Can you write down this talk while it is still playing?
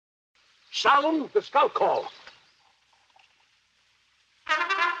Sound the scout call.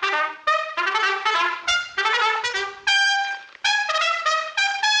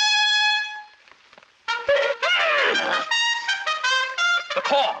 The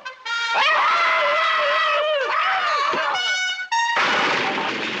call.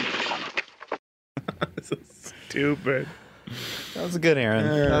 So stupid. That was good, Aaron.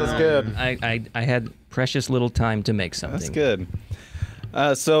 That was good. I had precious little time to make something. That's good.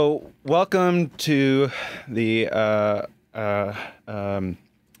 So welcome to the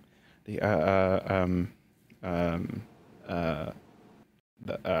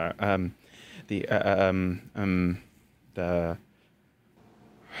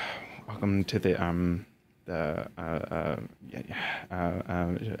welcome to the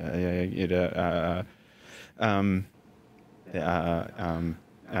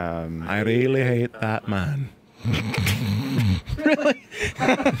I really hate that man. really.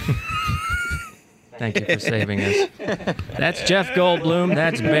 Thank you for saving us. That's Jeff Goldblum.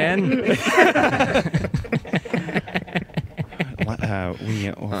 That's Ben. We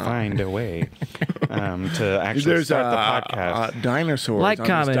will find a way to actually start the podcast. Dinosaurs. Like, on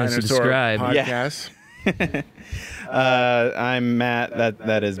comment, this and dinosaur subscribe. Podcast. I'm Matt.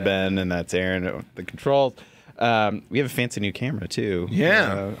 That is Ben, and that's Aaron at the controls. We have a fancy new camera too.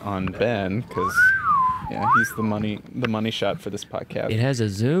 Yeah. On Ben, because he's the money shot for this podcast. It has a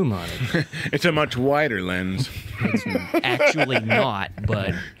zoom on it. It's a much wider lens. It's actually not,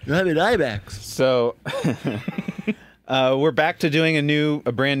 but You have an IMAX. So we're back to doing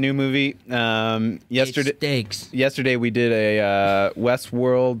a brand new movie. Yesterday we did a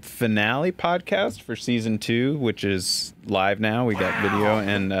Westworld finale podcast for season 2, which is live now. We got video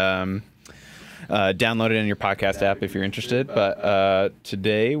and download it in your podcast app if you're interested. But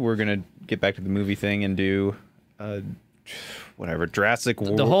today we're gonna get back to the movie thing and do whatever Jurassic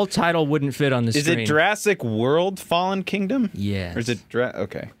World. the whole title wouldn't fit on the Is screen. it Jurassic World Fallen Kingdom? Yes. Or is it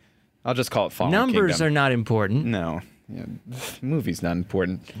okay? I'll just call it Fallen Numbers Kingdom. are not important. No. Yeah, movie's not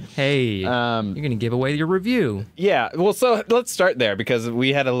important. Hey, you're going to give away your review. Yeah, well, so let's start there because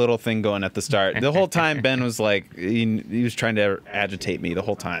we had a little thing going at the start. The whole time Ben was like, he was trying to agitate me the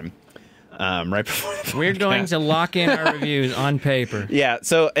whole time. Right before the We're going podcast. to lock in our reviews on paper. Yeah,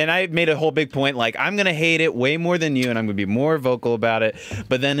 so, and I made a whole big point, like, I'm going to hate it way more than you, and I'm going to be more vocal about it.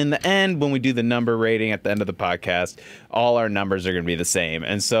 But then in the end, when we do the number rating at the end of the podcast, all our numbers are going to be the same.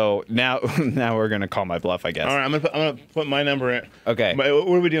 And so now we're going to call my bluff, I guess. All right, I'm gonna put my number in. Okay. What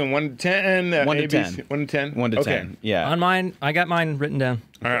are we doing? 1 to 10? 1 to 10. 1 to 10? 1 to Okay. 10, yeah. On mine, I got mine written down.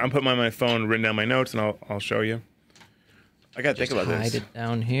 All right, I'm putting mine on my phone, written down my notes, and I'll show you. I gotta think about Hide this. it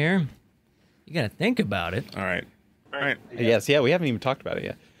down here. You got to think about it. All right. All right. Yes, yeah, we haven't even talked about it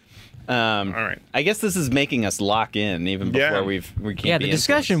yet. All right. I guess this is making us lock in even before Yeah. we can't Yeah, be the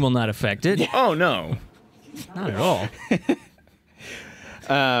discussion influenced. will not affect it. Oh no. Not at all.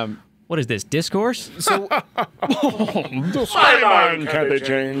 What is this, discourse? So Simon, can they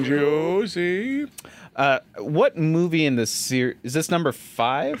change you? See? what movie in this series is this number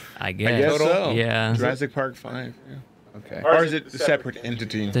 5? I I guess. guess so. Yeah. Jurassic Park 5. Yeah. Okay. Or is it a separate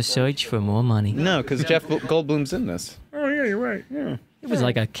entity? The search for more money. No, because Jeff Goldblum's in this. Oh yeah, you're right. Yeah. It was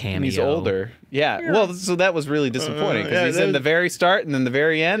like a cameo. And he's older. Yeah. Well, so that was really disappointing because yeah, he's that in the was- very start and then the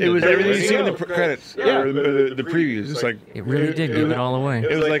very end. It was and everything you there see in we the go. credits. Yeah. Or the previews. It's like It really did give it all away.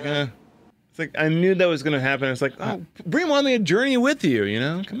 It was like, it's like I knew that was gonna happen. It's like, oh, bring him on the journey with you. You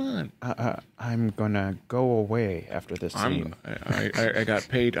know, come on. I'm gonna go away after this scene. I got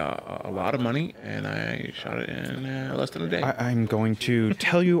paid a lot of money and I shot it in less than a day. I'm going to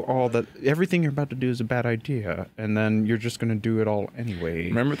tell you all that everything you're about to do is a bad idea, and then you're just gonna do it all anyway.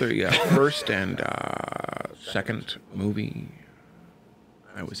 Remember the first and second movie?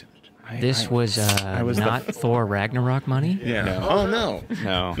 I was in it. This was, was the not Thor Ragnarok money? Yeah. No. Oh no.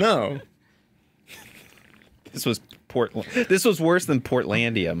 No, No. this was This was worse than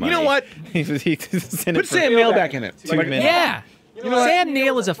Portlandia money. You know what? He was in it Put for Sam Neill back in it. 2 minutes. Yeah. Sam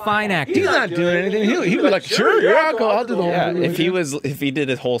Neill is a fine actor. He's not doing anything. He was like, sure, yeah, I'll do the whole Yeah, movie. if he did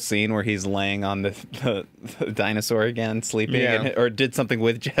a whole scene where he's laying on the dinosaur again, sleeping, Yeah. or did something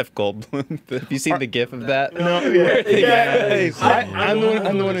with Jeff Goldblum. Have you seen the GIF of that? No, yeah.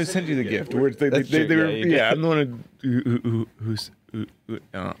 I'm the one who sent you the gift. Where they That's true, were, yeah, you did. yeah, I'm the one who's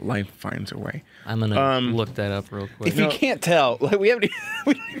life finds a way. I'm going to look that up real quick. If you can't tell, like we don't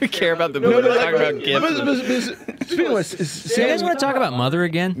even care about the movie. We're talking about GIFs. Speaking of which, Do you guys want to talk about Mother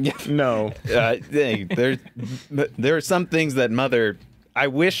again? no. There are some things that Mother. I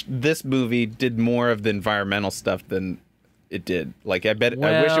wish this movie did more of the environmental stuff than it did. Like I wish it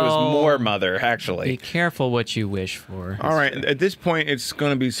was more Mother Be actually. careful what you wish for. All right, at this point, it's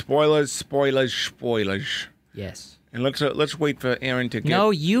going to be spoilers, spoilers, spoilers. Yes. And let's wait for Aaron to get... No,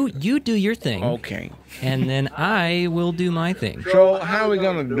 you do your thing, Okay. and then I will do my thing. So how are we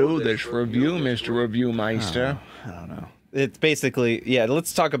going to do this review, Mr. Review Meister? I don't know. It's basically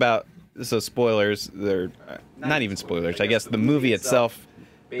let's talk about spoilers. They're not even spoilers. I guess the movie itself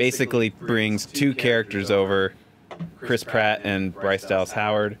basically brings two characters over, Chris Pratt and Bryce Dallas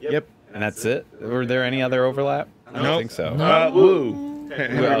Howard. Yep. And that's it. Were there any other overlap? I don't Nope. think so. Woo.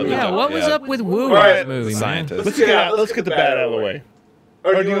 Yeah, what was up with Woo in Right. this movie, man? Scientist. Let's get the bad out of the way.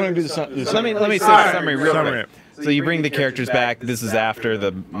 Or do you want to do the Let me say the summary real quick. So you bring the characters back. This is after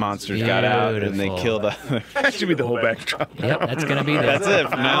the monsters got out and they Beautiful. kill the. That should be the whole backdrop. Yep, that's gonna be That's it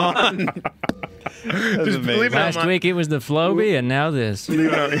from now on. That's Just amazing. leave it Last week it was the Floby, and now this.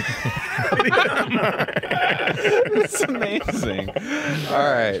 It's amazing.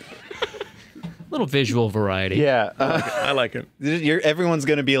 All right. Little visual variety. Yeah. I like it. Everyone's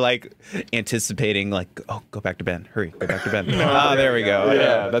gonna be like anticipating, like, oh, go back to Ben. Hurry, go back to Ben. Ah, there we go.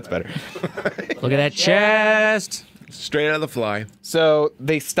 Yeah, that's better. Look at that chest. Straight out of the fly. So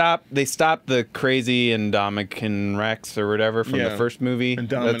they stopped the crazy Indomitian Rex or whatever from Yeah. the first movie.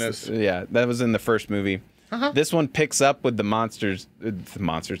 Indominus. That was in the first movie. This one picks up with the monsters. The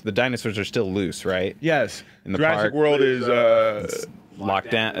dinosaurs are still loose, right? Yes. In the Jurassic park. World is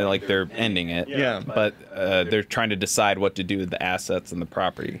Locked down, like they're ending it. Yeah. But they're trying to decide what to do with the assets and the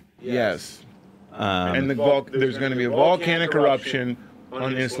property. yes. And there's going to be a volcanic eruption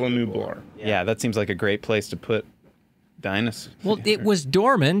on Isla Nublar. Yeah, that seems like a great place to put dinosaurs. Well, it was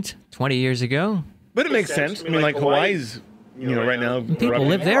dormant 20 years ago. But it makes sense. I mean, like Hawaii's, right now. People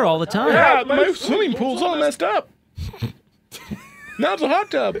live there all the time. Yeah, my swimming pool's all messed up. Now it's a hot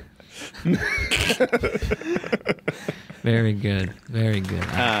tub. Very good. Very good.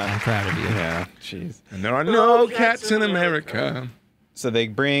 I'm proud of you. Yeah, jeez. And there are no cats in America. So they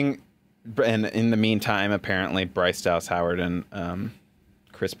bring, and in the meantime, apparently Bryce Dallas Howard and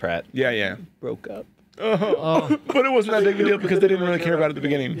Chris Pratt Yeah. broke up. Oh, But it wasn't that big a deal because they didn't really care about it at the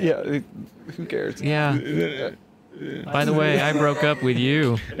beginning. Yeah, who cares? yeah. By the way, I broke up with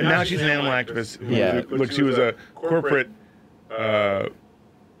you. And now she's an animal activist. Yeah. Look, she was a corporate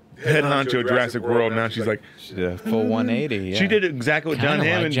head honcho at Jurassic World. Now she's like, She did a full 180. Yeah. she did exactly what John Kinda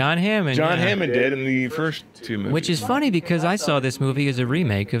like Hammond. John Hammond. John yeah. Hammond did in the first two movies. Which is funny because I saw this movie as a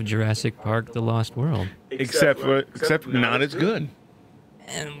remake of Jurassic Park: The Lost World. except not as good.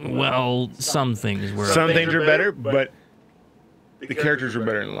 And, well, some things were. Some things are better, but the characters are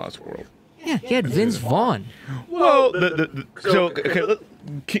better in the Lost World. Yeah, he had Vince Vaughn. Well,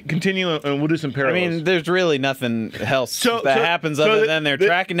 continue and we'll do some I parallels. mean, there's really nothing else So- that so- happens so other the- than they're the-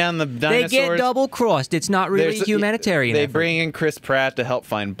 tracking down the They dinosaurs. get double crossed. It's not really There's- humanitarian. They effort. bring in Chris Pratt to help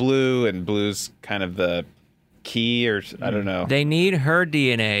find Blue, and Blue's kind of the key, or I don't know. They need her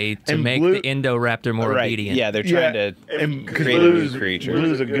DNA to And make Blue- the Indoraptor more right? obedient. Yeah, they're trying to and because create a new creature.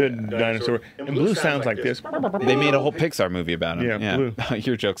 Blue's a good dinosaur, and Blue sounds like this. They made a whole Pixar movie about him. Yeah, Blue.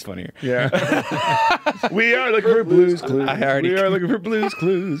 Your joke's funnier. Yeah. We are looking for Blue's Clues. I already- We are looking for Blue's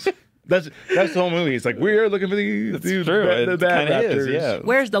Clues. That's the whole movie. It's like we are looking for the True. the It bad kind of raptors. is. Yeah.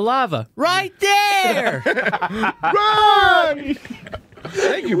 Where's the lava? Right there. Run!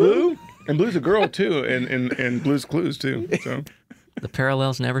 Thank you, Blue. And Blue's a girl too, and Blue's Clues too. So The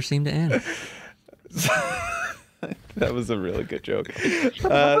parallels never seem to end. That was a really good joke.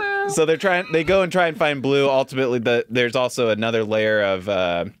 So they go and try and find Blue. Ultimately, there's also another layer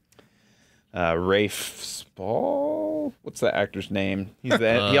of Rafe Spall. What's the actor's name? He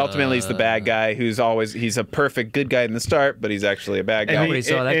ultimately is the bad guy he's a perfect good guy in the start, but he's actually a bad guy. Nobody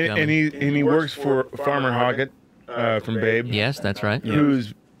saw that coming. and he works for Farmer Hoggett from Babe, Yes, that's right.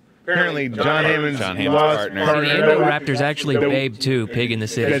 who's apparently John Hammond's partner. The partner. Indoraptor's actually Babe too, Pig in the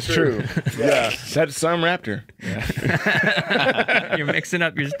City. That's true. Yeah, that's some raptor. You're mixing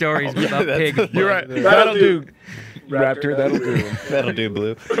up your stories about Pig. You're right. That'll do, Raptor. That'll do. That'll do,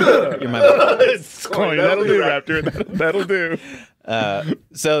 Blue. You're my It's coin. That'll do, Raptor. That'll do.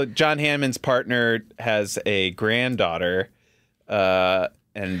 So John Hammond's partner has a granddaughter,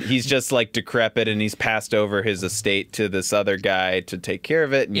 and he's just like decrepit, and he's passed over his estate to this other guy to take care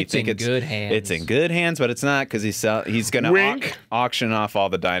of it. And you It's think in good hands. It's in good hands, but it's not because he's going to Wink. auction off all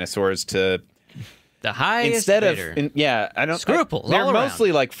the dinosaurs to The highest instead bidder. of I don't Scruples They're all around.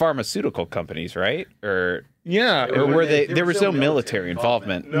 mostly like pharmaceutical companies, right? Or Yeah. were they? There was no military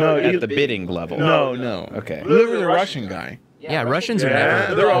involvement No, at the bidding level. No. Okay. There was a Russian guy. Yeah, Russians are Yeah,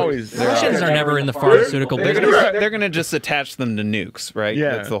 never. they're always. Russians are never in the pharmaceutical business. They're gonna just attach them to nukes, right?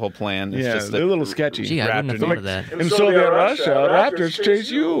 Yeah. That's the whole plan. It's Yeah, just they're a little sketchy. Gee, I wouldn't have Raptors. thought of that. In Soviet Russia, raptors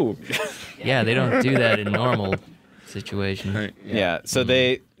chase you. Yeah, they don't do that in normal situations. Yeah, so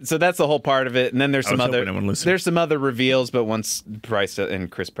that's the whole part of it, and then there's some was other hoping no one listened. there's some other reveals, but once Bryce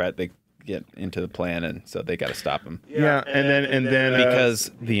and Chris Pratt they get into the plan, and so they got to stop him Yeah, and then because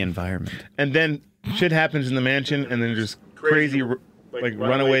the environment. and then shit happens in the mansion, and then just crazy like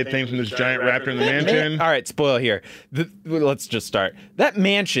runaway thing from this giant raptor in the mansion. All right, spoil here. Let's just start. That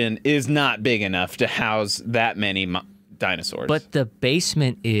mansion is not big enough to house that many dinosaurs. But the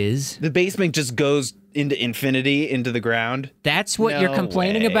basement is. the basement just goes into infinity, into the ground. That's what you're No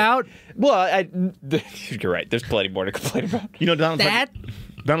complaining way. about? Well, you're right. There's plenty more to complain about. You know, Donald That?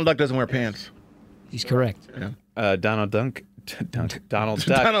 Donald Duck doesn't wear pants. He's correct. Donald Duck.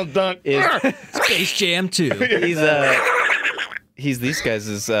 Donald Duck is Space Jam 2. he's these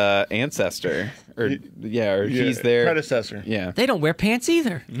guys' ancestor, or he's their predecessor. Yeah. They don't wear pants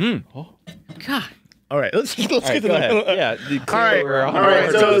either. God. All right, let's get to All right, the go ahead. Yeah. All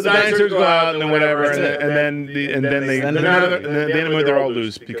right. So the dinosaurs go out and then whatever, and then the animals they're all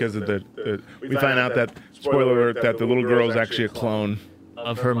loose because of the. We find out that spoiler alert that the little girl is actually a clone.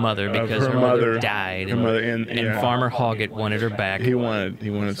 Of her mother because her her mother mother. died. Her mother, and yeah. Farmer Hoggett wanted her back. He wanted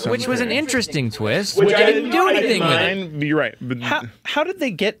something. Which was an interesting twist. Which I didn't do anything with it. You're right, but How did they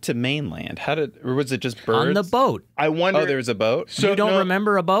get to mainland? Or was it just birds? On the boat. I wonder. Oh, there was a boat. You don't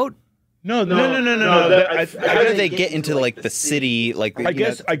remember a boat? No. How did they get into like the city? Like I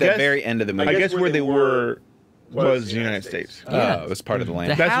guess the very end of the movie. I guess where they were was the United States. Oh, it was part of the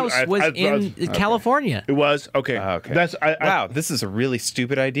land. The house was in California. It was okay. Okay. That's Wow, this is a really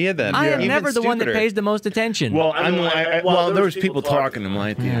stupid idea then. I am Even never the one that stupider. pays the most attention. Well, well, there was people talking to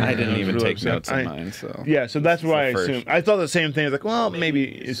my theater. I didn't even was really take upset. notes in mine, so. Yeah, so that's why I the first. assumed. I thought the same thing. I was like, well, maybe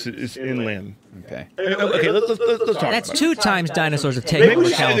it's inland. Okay. Okay, let's talk. That's about two times dinosaurs have taken Maybe we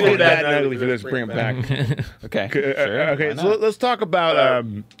over should do California. bad and ugly for this. Bring it back. Okay. Okay, Why so not? let's talk about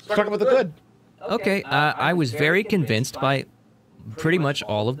the good. Okay, I was very convinced by pretty much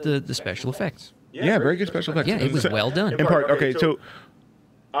all of the special effects. Yeah, very good special effects. Yeah, it was well done. In part, okay, so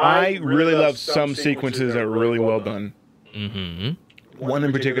I really love some sequences that were really well done. Mm-hmm. One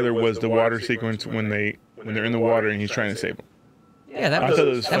in particular was the water sequence when they're in the water and he's trying to save them. Yeah, that I thought it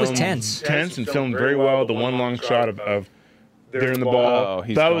was was that was filmed tense. tense and filmed very well. The one long shot of they're in the ball. Oh,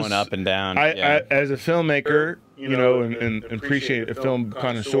 he's That going was- up and down. I, yeah. as a filmmaker, and appreciate a film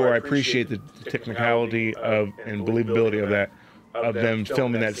connoisseur, I appreciate the technicality and believability of them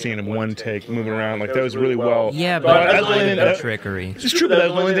filming that scene in one take, moving around. Like that was really well. Yeah, But but that's that's the only thing the that- trickery. It's true, but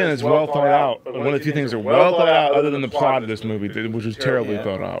that's the only thing that's well thought out. One of the few things that are well thought out, other than the plot of this movie, which was terribly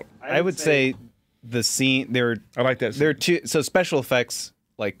thought out. I would say the scene I like that. there are two. So special effects,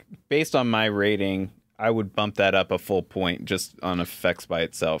 like based on my rating, I would bump that up a full point just on effects by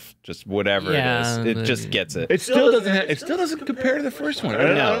itself. Just whatever Yeah, it is, it just gets it. It still doesn't compare to the first one. I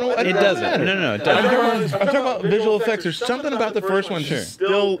don't know. it doesn't. No, it doesn't. I'm talking about visual effects. There's something about the first one. Sure.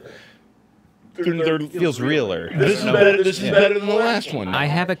 Still, they're, Feels realer. This is better. This is better than the last one. I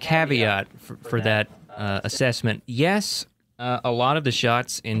have a caveat for that assessment. Yes, a lot of the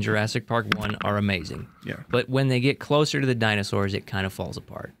shots in Jurassic Park 1 are amazing. Yeah. But when they get closer to the dinosaurs, it kind of falls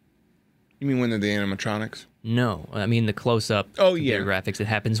apart. You mean when they're the animatronics? No, I mean the close-up Oh, computer yeah. graphics. It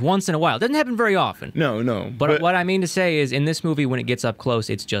happens once in a while. It doesn't happen very often. No. But what I mean to say is, in this movie, when it gets up close,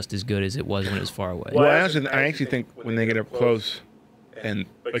 it's just as good as it was when it was far away. Well, I actually think when they get up close, and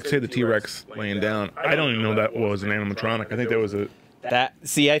like say the T-Rex laying down, I don't even know that was an animatronic. I think that was a.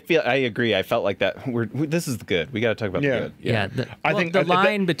 I agree. I felt like that. This is good. We got to talk about Yeah. the good. Yeah, I think the that-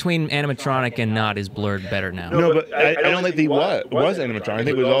 line between animatronic and not is blurred better now. No, but I don't think he was animatronic. I think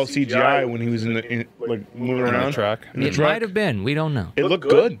it was all CGI when he was like moving In around the truck. In the It truck. might have been. We don't know. It looked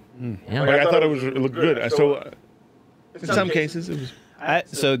good. Yeah. Like I thought it looked good. So in some cases it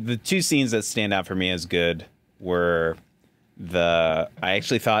was. So the two scenes that stand out for me as good were I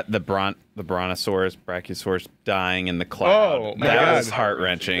actually thought the Brontosaurus, Brachiosaurus dying in the cloud. Oh, my that God. was heart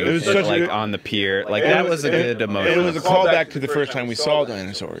wrenching. It was such like a- on the pier. Like that was a good emotion. It was a callback to the first time we saw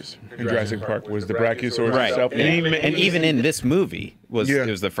dinosaurs in Jurassic Park. Was the Brachiosaurus Right. itself? And even in this movie Yeah. it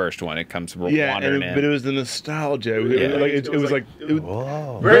was the first one. It comes Yeah, wandering in. but it was the nostalgia. It was, Yeah. it was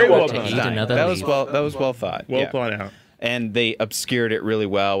very well To done. eat another that leaf. was well thought. Well yeah. thought out. And they obscured it really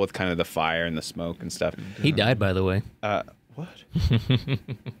well with kind of the fire and the smoke and stuff. He died, by the way. What?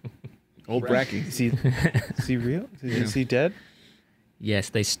 Old Brachie. Is he real? Is he dead? Yes,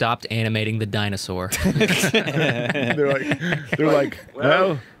 they stopped animating the dinosaur. They're like,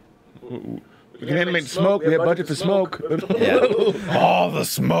 well, we We can animate smoke. We have budget for smoke. All the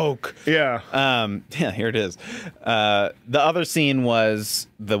smoke. Yeah. Yeah, here it is. The other scene was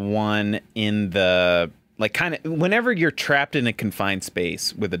the one in the like kind of whenever you're trapped in a confined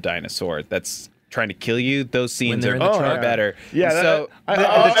space with a dinosaur that's trying to kill you. Those scenes they're are in the truck. better. Yeah. So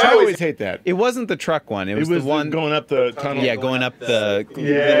I always hate that. it wasn't the truck one. It was, It was the one going up the tunnel. Yeah, going up the Yeah.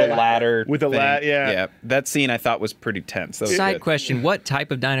 little ladder With the thing. yeah. Yeah, that scene I thought was pretty tense. That was Side good. question: what type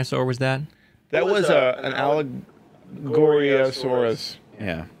of dinosaur was that? That was an Allegoriosaurus.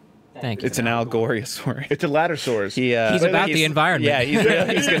 Yeah, Thank you. it's an Allegoriosaurus. It's a Laddersaurus. He's about the environment. Yeah,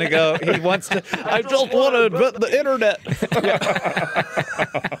 he's gonna go. He wants to. I just want to invent the internet.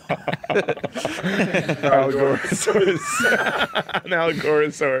 Allegoriosaurus. An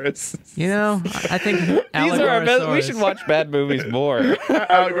Allegoriosaurus. You know, I think These are our best. We Allegorosaurus- should watch bad movies more.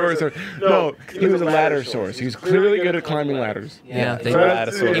 Allegoriosaurus. No, he was a laddersaurus. He was clearly good at climbing ladders. Yeah, they, So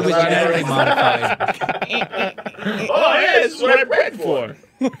that's- it was genetically modified. Oh, yeah, this is what I bred for.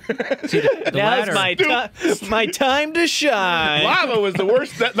 The Now's ladder- my time to shine. Lava was the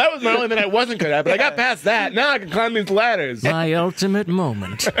worst. That was my only thing I wasn't good at, but I got past that. Now I can climb these ladders. My ultimate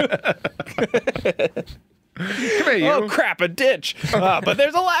moment. Come here, you. Oh crap! A ditch. But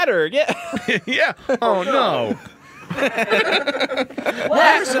there's a ladder. Yeah. Yeah. Oh, no. What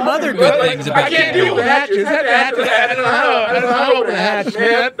are some other good things about I can't the deal with hatches. That hatch, I don't know how to open a hatch,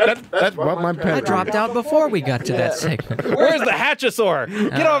 man. That's what my pen. I dropped out before we got to that segment. Where's the Hatchosaur?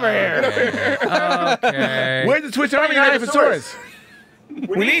 Get over here. Okay. Where's the Swiss Army Knifesaurus?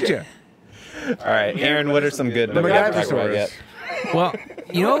 We need you. All right, Aaron. What are some good? The we haven't talked about MacGyversaurus. yet? Well,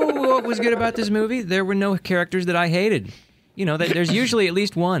 you know what was good about this movie? There were no characters that I hated. You know, there's usually at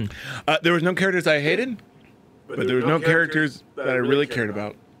least one. There was no characters I hated, but there was no characters that I really cared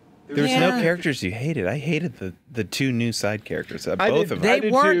about. There was no Yeah. characters you hated. I hated the two new side characters. I Both did- of They them.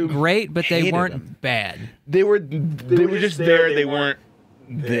 did weren't too. great, but they Hated weren't them. bad. They were just there. They weren't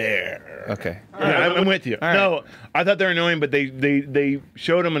there. Okay. Yeah, I'm with you. All right. No, I thought they were annoying, but they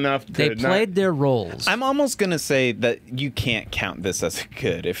showed them enough to They not- played their roles. I'm almost gonna say that you can't count this as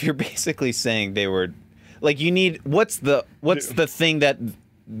good if you're basically saying they were like you need what's the thing that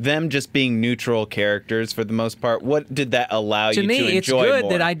them just being neutral characters for the most part, what did that allow to you me, to it's enjoy good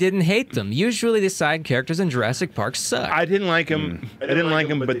more? that I didn't hate them. Usually, the side characters in Jurassic Park suck. I didn't like them. I didn't like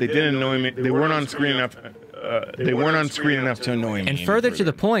them, but they did annoy me. They weren't on screen enough. They weren't on screen enough to annoy me. And further to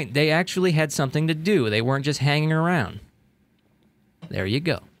the point, they actually had something to do. They weren't just hanging around. There you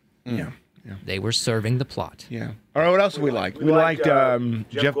go. Yeah. They were serving the plot. Yeah. All right. What else did we like? We liked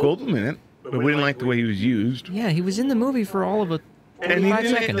Jeff Goldblum in it, but we didn't like the way he was used. Yeah, he was in the movie for all of it. And he 45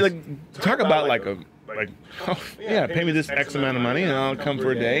 didn't seconds. like talk about oh, yeah, pay me this X amount of money and I'll come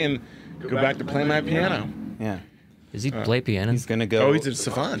for a day and go back to play my piano. Yeah. Does he play piano? He's gonna go. Oh, he's a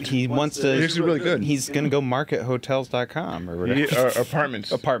savant. He wants to. He's actually really good. He's gonna go market hotels.com or whatever.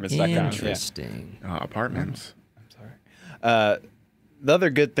 Apartments. Apartments.com. Yeah. Interesting. Apartments. The other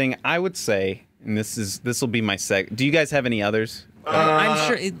good thing I would say, and this will be my do you guys have any others? I'm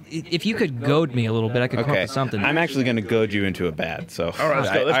sure if you could goad me a little bit, I could come up Okay. with something. I'm actually going to goad you into a bad. So All right, let's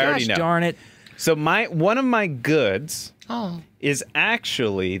go, let's I go. already Gosh know. darn it. So one of my goods is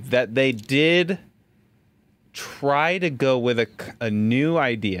actually that they did try to go with a new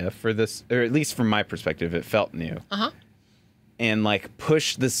idea for this, or at least from my perspective, it felt new. And like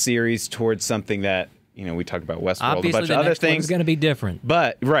push the series towards something that we talk about Westworld, Obviously, a bunch the of other next one's things. going to be different.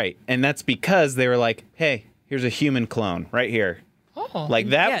 But right, and that's because they were like, "Hey, here's a human clone right here." Like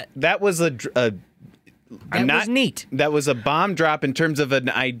that. Yeah. That was That was neat. That was a bomb drop in terms of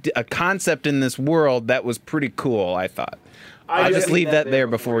a concept in this world that was pretty cool. I thought. I'll just leave that there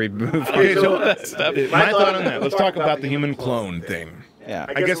before we move on. Okay, to so that stuff. my thought on that. Let's talk about the human clone thing. Yeah.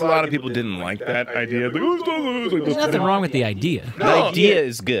 I guess a lot of people didn't like that idea. There's nothing wrong with the idea. The idea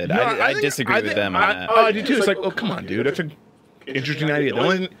is good. No, I think- disagree with think- them on that. Oh, I do too. It's like, oh, come on, dude. That's an interesting idea. The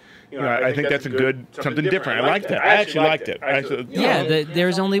only, I think that's a good something different. I like that. I actually liked it. Yeah,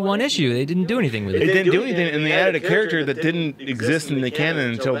 there's only one issue. They didn't do anything with It it. didn't do anything, and they added a character that didn't exist in the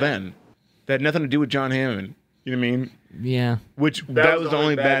canon until then. That had nothing to do with John Hammond. You know what I mean? Yeah, Which that was the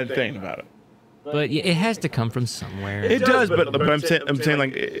only bad thing about it. but it has to come from somewhere. It does, but I'm saying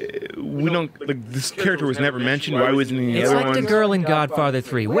like we don't like this character was never mentioned. Why wasn't he in the It's other like ones? the girl in Godfather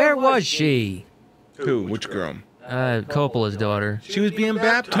 3. Where was she? Who? Which girl? Coppola's daughter. She was being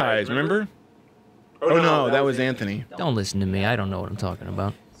baptized. Remember? Oh no, that was Anthony. Don't listen to me. I don't know what I'm talking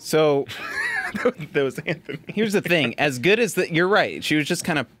about. So That was Anthony. here's the thing: as good as that, you're right. She was just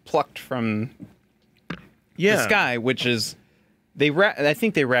kind of plucked from the sky, which is I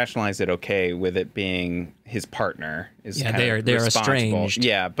think they rationalized it okay with it being his partner. Is Yeah, kind of they are responsible. estranged.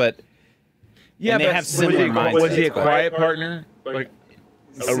 Yeah, but Yeah, and they have similar mindsets. Was he a quiet partner? Like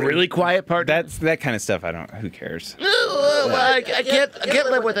a really quiet partner? That's that kind of stuff. I don't. Who cares? I can't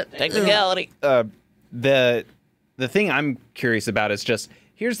live with it. Technicality. The thing I'm curious about is just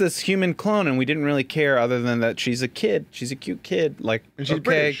here's this human clone, and we didn't really care other than that she's a kid. She's a cute kid. Like, and she's okay,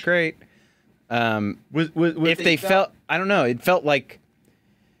 British. Great. If they felt, I don't know. It felt like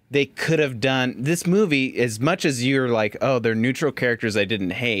they could have done this movie as much as you're like, oh, they're neutral characters I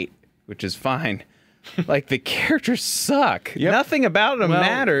didn't hate, which is fine. Like the characters suck. Yep. Nothing about them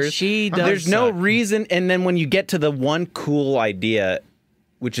matters. She does There's no suck. reason. And then when you get to the one cool idea,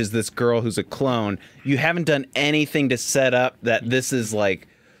 which is this girl who's a clone, you haven't done anything to set up that this is like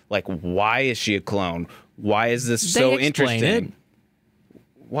why is she a clone? Why is this so explain interesting? it.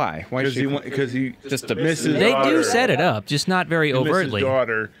 Why? Why is she? Because he Just a misses They daughter. do set it up, just not very He misses overtly.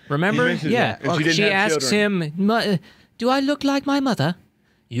 daughter. Remember? He misses Yeah. her, and she didn't She have asks children. him, "Do I look like my mother?"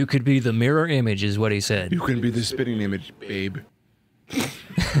 You could be the mirror image, is what he said. You can be the spitting image, babe.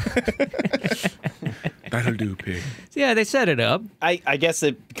 That'll do, pig. Yeah, they set it up. I guess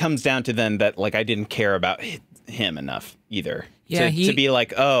it comes down to then that like I didn't care about him enough either. Yeah, to be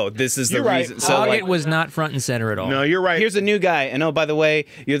like, oh, this is the You're right. reason. So August like, was not front and center at all. No, you're right. here's a new guy, and oh, by the way,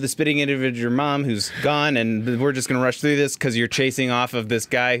 you're the spitting image of your mom who's gone, and we're just gonna rush through this because you're chasing off of this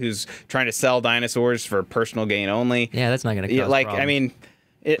guy who's trying to sell dinosaurs for personal gain only. Yeah, that's not going to Yeah, cause like problems. I mean,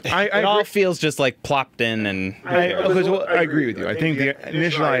 it I all agree. feels just like plopped in, and I agree with you. I think the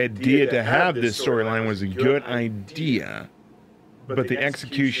initial idea to have this storyline was a good idea, but the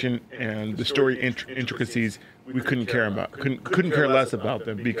execution and the story intricacies we couldn't care about. Couldn't care less about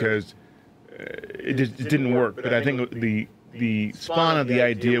them because it didn't work. But I think the spawn of the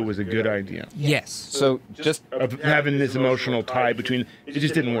idea was a good idea yes. so just of having this emotional tie between. It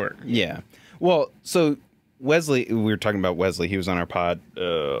just didn't work. yeah. Well, so Wesley, we were talking about Wesley. He was on our pod.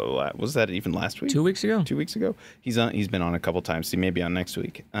 Was that even last week? 2 weeks ago. 2 weeks ago. He's been on a couple times. He may be on next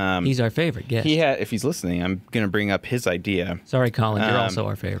week. He's our favorite guest. If he's listening, I'm gonna bring up his idea. Sorry, Colin, you're also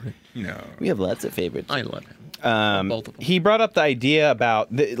our favorite. No. We have lots of favorites. I love him. Both of them. He brought up the idea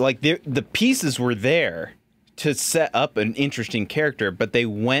about the pieces were there to set up an interesting character, but they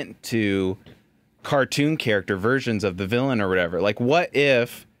went to cartoon character versions of the villain or whatever. Like, what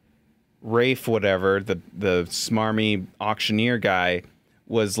if Rafe, whatever, the smarmy auctioneer guy,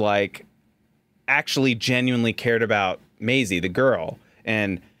 was like actually genuinely cared about Maisie, the girl,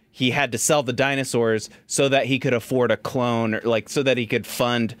 and he had to sell the dinosaurs so that he could afford a clone, or like so that he could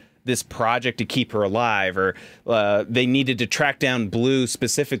fund this project to keep her alive, or they needed to track down Blue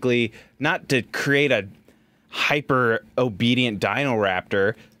specifically, not to create a hyper obedient dino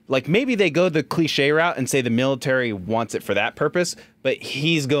raptor. Like maybe they go the cliche route and say the military wants it for that purpose, but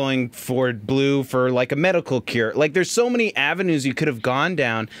he's going for Blue for like a medical cure. Like there's so many avenues you could have gone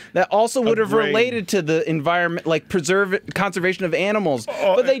down that also would have Agreed. related to the environment, like conservation of animals.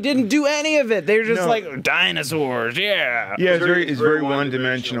 But they didn't do any of it. They're just No. like dinosaurs, yeah. Yeah, it's very one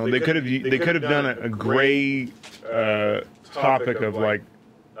dimensional. They could have done a gray topic of like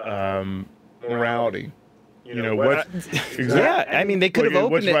morality. You know what? Exactly. Yeah, I mean they could have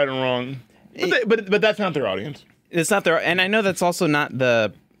opened what's it. right and wrong. But that's not their audience. It's not there, and I know that's also not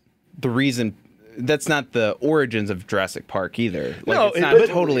the reason. That's not the origins of Jurassic Park either. Like, No, it's not but-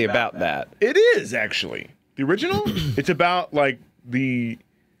 totally about that. It is actually the original. It's about like the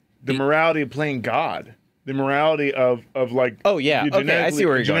morality of playing God, the morality of like. Oh, yeah. the Okay, I see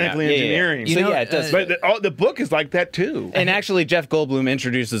where you're going at. genetically Yeah, yeah, yeah. engineering. You know, yeah, it does. But the book is like that too. And actually, Jeff Goldblum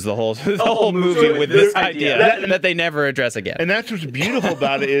introduces the whole movie with this idea that they never address again. And that's what's beautiful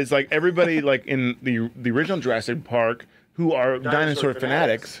about it is like everybody like in the original Jurassic Park who are dinosaur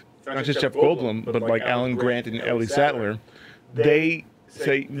fanatics, not just Jeff Goldblum, but like Alan Grant and Ellie Sattler, they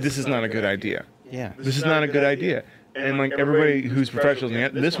say this is not a good idea. Yeah. This is not a good idea. And like everybody who's professionals,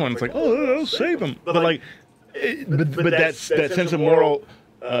 in this one's like, oh, save them. But like, but that sense of moral.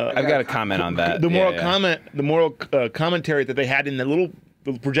 I've got a comment on that. The moral Yeah. the moral commentary that they had in the little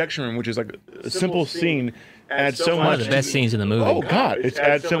projection room, which is like a simple scene, adds so One much. of the best scenes in the movie. Oh God, it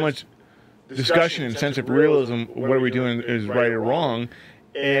adds so much discussion and sense of realism. What are we doing is right or wrong,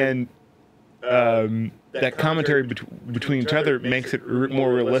 and that commentary between each other makes it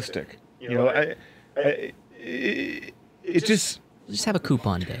more realistic. You know, it's just Just have a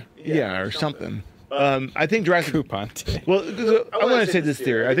coupon day. yeah, or something. I think Jurassic. Coupon day. Well, I want to say this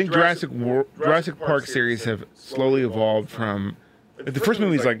theory. I think Jurassic Park series have slowly evolved from the first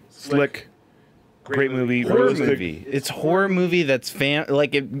movie is like slick, Great movie. Horror realistic. movie. It's horror movie that's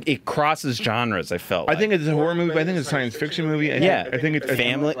like it crosses genres. I felt. I think it's a horror movie. But I think it's a science fiction movie. I think it's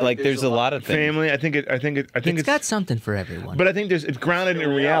family. Like there's a lot of things. family. I think It's got something for everyone. But I think it's grounded in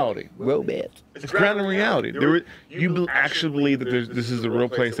reality. Robot. It's grounded in reality. You actually believe that this is the real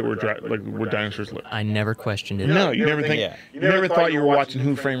place that where dinosaurs live. I never questioned it. No, you never think. Yeah. You never thought you were watching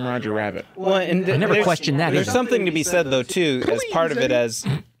Who Framed Roger Rabbit. Well, and I never there's- questioned that There's either. something to be said though too, as part of it as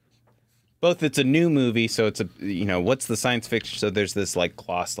both it's a new movie, so it's what's the science fiction? So there's this like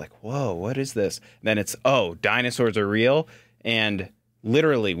gloss, like whoa, what is this? Then it's dinosaurs are real, and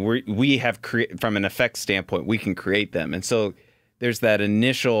literally we have from an effects standpoint we can create them, and so there's that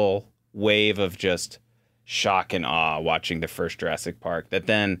initial wave of just shock and awe watching the first Jurassic Park that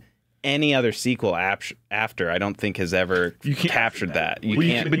then any other sequel after I don't think has ever captured that. You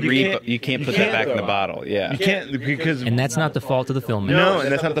can't put that back in the bottle. Yeah. You can't because And that's not the fault of the filmmaker. no,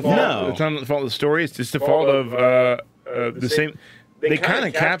 and that's not the fault. No. It's not the fault of the story. It's just the fault of the same. They kind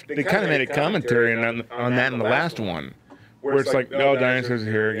of made a commentary on that in the last one, where it's like, oh, dinosaurs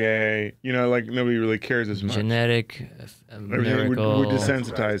are here, yay. Like nobody really cares as much. Genetic, a We're miracle.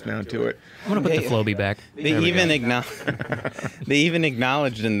 desensitized now to it. I'm gonna put the Floby back. They even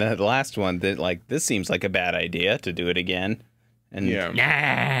acknowledged in the last one that like this seems like a bad idea to do it again. And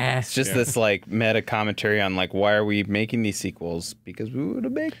Nah. it's just this like meta commentary on like why are we making these sequels? Because we would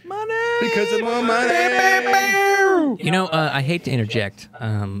have make money. Because of more money. I hate to interject,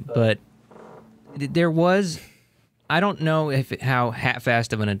 but there was. I don't know how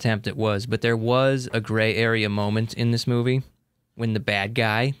half-assed of an attempt it was, but there was a gray area moment in this movie when the bad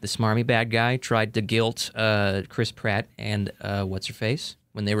guy, the smarmy bad guy, tried to guilt Chris Pratt and what's-her-face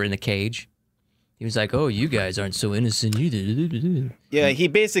when they were in the cage. He was like, "Oh, you guys aren't so innocent." Yeah, he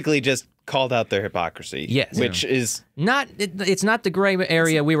basically just called out their hypocrisy. Yes. Which is It's not the gray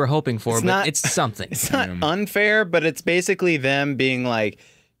area we were hoping for, but it's something. it's not unfair, but it's basically them being like,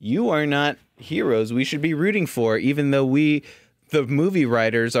 you are not heroes we should be rooting for, even though we, the movie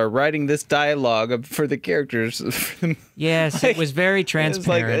writers, are writing this dialogue for the characters. Yes, it was very It's like,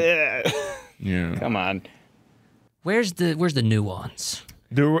 transparent. Yeah. come on. Where's the nuance?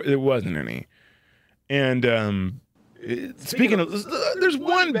 There wasn't any. And speaking of, there's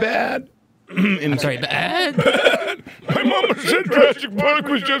one bad. I'm sorry, bad. My mama said Jurassic Park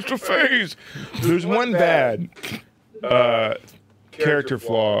was just a phase. There's one bad character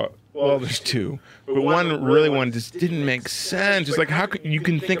flaw. Well, there's two, but one just didn't make sense. It's like how you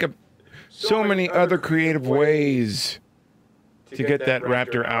can think of so many other creative ways to get that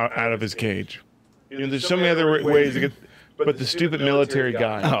raptor out of his cage. There's so many other ways to get. But the stupid military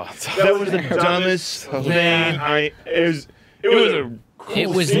guy. That was the dumbest thing. It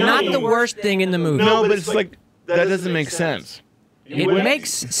was not the worst thing in the movie. No, but it's like that doesn't make sense. It makes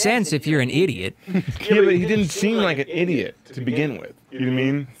sense if you're an idiot. Yeah, but he didn't seem like an idiot to begin with. You know what I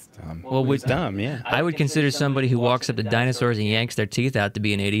mean? Well, It's dumb, yeah. I would consider somebody who walks up to dinosaurs and yanks their teeth out to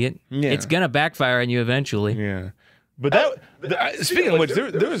be an idiot. Yeah. It's gonna backfire on you eventually. Yeah. But speaking of which,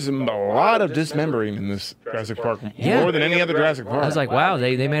 there was a lot of dismembering in this Jurassic Park, Yeah. more than any other Jurassic Park. I was like, wow,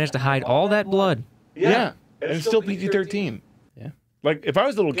 they managed to hide all that blood. yeah, and it's still PG-13. Yeah. Like if I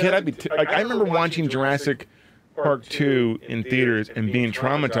was a little kid, I'd be. I remember watching Jurassic Park 2 in theaters and being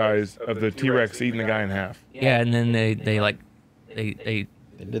traumatized of the T-Rex eating the guy in half. Yeah, and then they They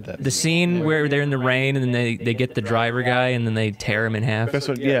did that. the scene where they're in the rain and then they get the driver guy and then they tear him in half. That's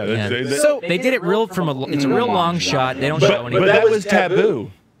what. Yeah. So they did it real it's a real long shot. They don't show anything. But that was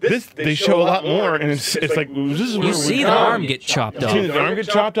taboo. This they show a lot more, and it's like this is where You we see the come. arm get chopped You off. see the arm get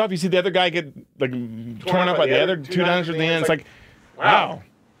chopped off. You see the other guy get like torn up by the other two dinosaurs at the end. It's like, wow,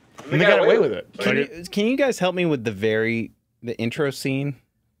 and they got away with it. Can you guys help me with the intro scene?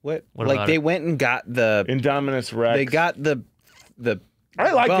 What like about they it? went and got the Indominus Rex. they got the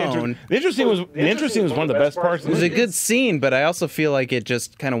I like bone. the intro scene was one of the best parts. It was a good scene, but I also feel like it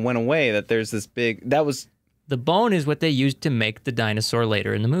just kind of went away. That there's this big The bone is what they used to make the dinosaur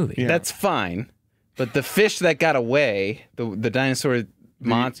later in the movie. Yeah. that's fine, but the fish that got away, the dinosaur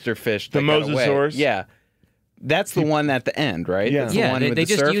monster fish, that the got away, Mosasaurus? yeah, that's the one at the end, right? Yeah. That's the Yeah, one they with the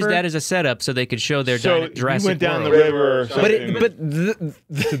just used surfer? that as a setup so they could show their So Jurassic you went down World. the river, or something, but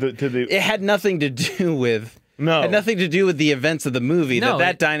to the it had nothing to do with. No. Had nothing to do with the events of the movie. No,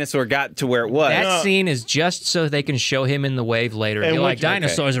 that it- dinosaur got to where it was. That scene is just so they can show him in the wave later. And Be like, which-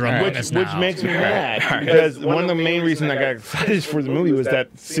 dinosaurs are among us which now. makes me mad because one of the main reasons I got excited for the movie was that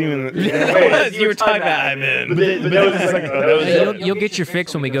scene in the You were talking about. I'm in. But that was just like Hey, you'll get your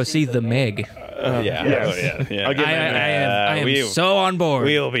fix when we go see The Meg. Yeah. Yes. Oh, yeah. I'll give I Uh, am we- so on board.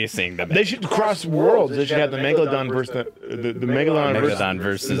 We'll be seeing them. They should cross worlds. They should have the Megalodon versus the Megalodon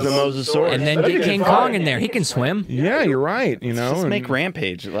versus the Mosasaurus. and then That'd get be King fun. Kong in there. He can swim. Yeah, you're right. You know, Just and- make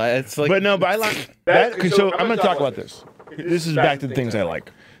Rampage. It's like, But no, but I like that. So I'm going to talk about this. This is back to the things I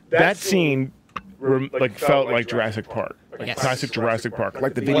like. That scene, like, felt like Jurassic Park, like Yes. classic Jurassic Park,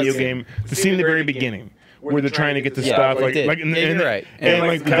 like the video game. The scene at the very beginning where they're trying to get the Yeah, stuff, it like, did. like, Yeah, you're right. and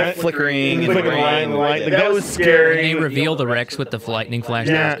like that flickering and flickering rain. the light. Like, that was scary. And they reveal the Rex with the lightning flash.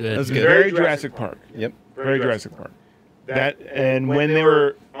 Yeah, That was That's good. good. Very Jurassic Park. Yep. Very Jurassic Park. That and when they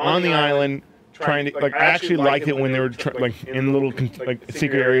were on the island trying to like, I actually liked it when they were like in little like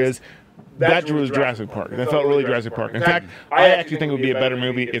secret areas. That was Jurassic Park. That felt really Jurassic Park. In fact, I actually think it would be a better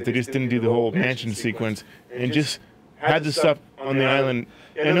movie if they just didn't do the whole mansion sequence and just had the stuff on the island.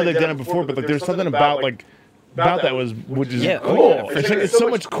 I know they've done it before, but like there's something about that was which is Yeah, cool. oh, yeah, for It's, sure. it's so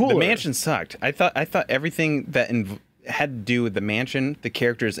much cooler. The mansion sucked. I thought everything that had to do with the mansion, the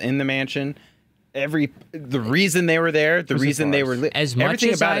characters in the mansion, the reason they were there, the reason they were As much everything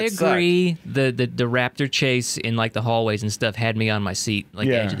as about I it sucked. agree, the raptor chase in like the hallways and stuff had me on my seat, like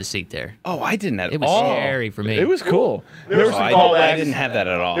the Yeah. edge of the seat there. Oh, I didn't at It was all. scary for me. It was cool. There were Oh, some I callbacks. didn't have that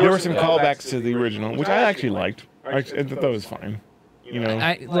at all. There were some callbacks to the original, which I actually liked. I thought that was fine. You know,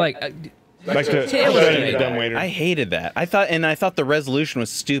 I like. like the illustrate. dumbwaiter. I hated that. I thought the resolution was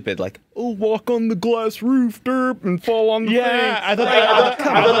stupid. Like, oh, walk on the glass roof, derp, and fall on the Yeah, thing. I thought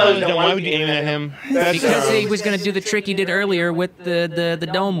that was dumb. Why would you aim at him? That's, Because he was going to do the trick he did earlier with the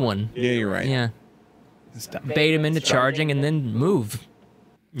dome one. yeah, you're right. Yeah. It's dumb. Bait him into charging and then move.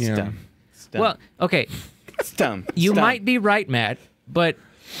 It's Yeah. dumb. It's dumb. Well, okay, it's dumb. It's you dumb. might be right, Matt, but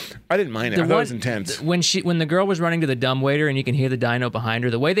I didn't mind it. I thought it was intense. when the girl was running to the dumbwaiter and you can hear the dino behind her,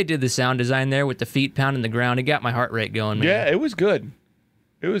 the way they did the sound design there with the feet pounding the ground, it got my heart rate going, man. Yeah, it was good.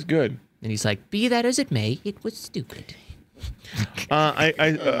 It was good. And he's like, "Be that as it may, it was stupid."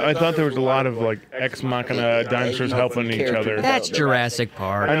 I thought there was a lot of like ex machina dinosaurs helping each other. That's Jurassic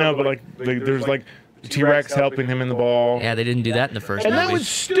Park. I know, but like there's like T-Rex helping him in the ball, Yeah, they didn't do that in the first and movie. that was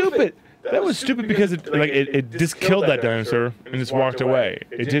stupid. That was stupid because it just killed that dinosaur and just walked away.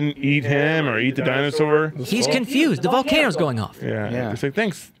 It didn't eat him or eat the dinosaur. He's confused. The volcano's going off. Yeah. It's like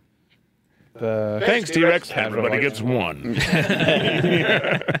thanks. The Thanks, T-Rex. Everybody gets one.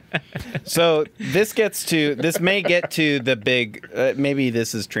 So this may get to the big. Maybe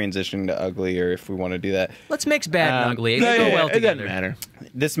this is transitioning to ugly, or if we want to do that, Let's mix bad and ugly. They Yeah, go yeah, well it together. doesn't matter.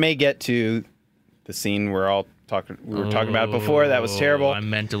 this may get to the scene we're all talking. We were talking about it before. That was terrible. I'm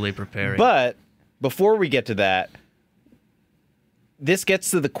mentally preparing. But before we get to that, this gets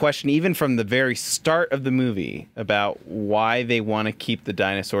to the question, even from the very start of the movie, about why they want to keep the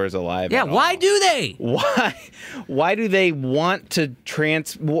dinosaurs alive. yeah, at all. why do they? Why do they want to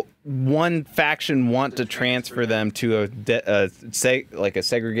one faction want to transfer them to a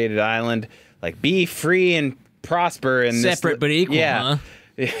segregated island, like be free and prosper and Separate but equal, yeah. huh?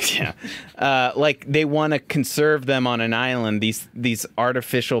 Yeah, like they want to conserve them on an island. These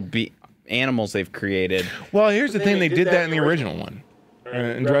artificial animals they've created. Well, here's the thing: they did that in the original one,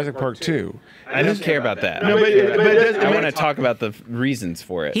 in Jurassic Park 2. I don't care about that. No, but it doesn't- I want to talk about the reasons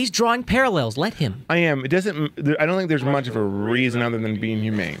for it. He's drawing parallels. Let him. I am. It doesn't. I don't think there's much of a reason other than being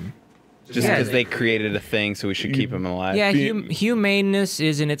humane. Just Yeah. because they created a thing, so we should keep them alive. Yeah, humaneness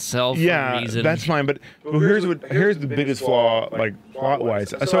is in itself a Yeah, reason. that's fine. But here's the biggest flaw, like plot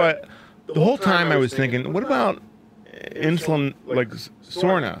wise. So the whole time I was thinking, what about Insulin, like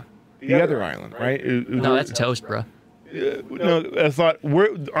Sorna, the other island, right? No, that's toast, bro. No, I thought,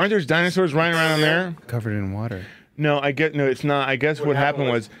 aren't there dinosaurs running around in there? Covered in water. No, it's not. I guess what happened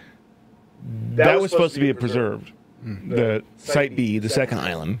was that was supposed to be preserved. The Site B, the second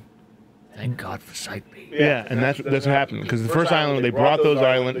island. Thank God for Site B. Yeah, and that's what happened because the first island they brought those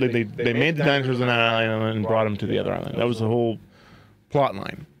islands. They made the dinosaurs on that island and brought them to the other island. That was the whole plot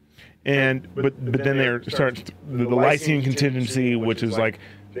line. And but then they start the lysine contingency, which is like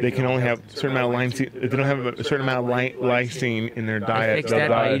they can only have a certain amount of lysine. If they don't have a certain amount of lysine in their diet, Fix they'll that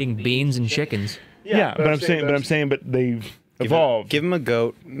by die. eating beans and chickens. Yeah, but I'm saying, they've evolved. Give them a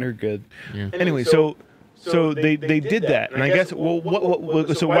goat. They're good. Anyway, so they did that, and I guess so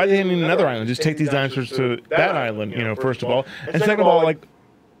why did they need another island? Just take these dinosaurs to that island, first of all, and second of all, like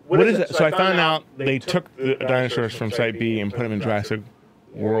what is it? So I found out they took the dinosaurs from Site B and put them in Jurassic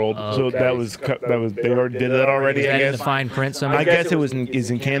World. So that was they already did that already. Is I that in the guess. fine print I somewhere? guess it is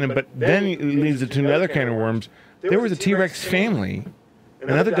in canon, but then it leads to another can of worms. There was a T-Rex family and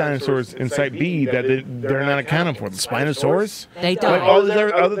other dinosaurs in Site B that they're not accounted for. The Spinosaurus. They Like died. all these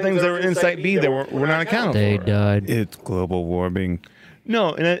other things that were in Site B that were not accounted They for. died. It's global warming.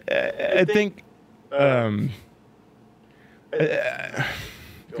 No, and I think Go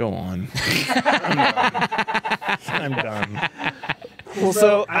on. I'm done. Well,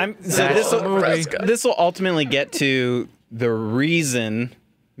 so this will ultimately get to the reason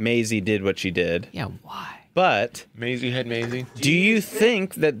Maisie did what she did. Yeah, why? But Maisie had Maisie. do you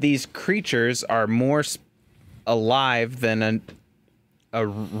think that these creatures are more alive than a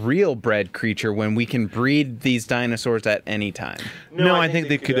real bred creature when we can breed these dinosaurs at any time? No, I think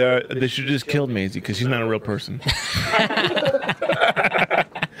they could. They should just killed Maisie because she's not a real person.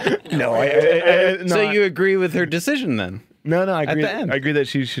 No, no. So you agree with her decision then? No, I agree. the end. I agree that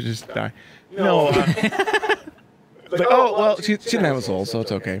she should just die. No. Like, oh well, she didn't have a soul, so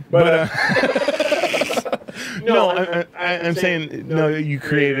it's okay. But no, I'm saying no. You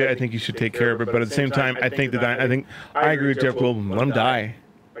created it. I think you should take care of it. But at the same time, I think I agree with Jeff Goldblum. Let him die.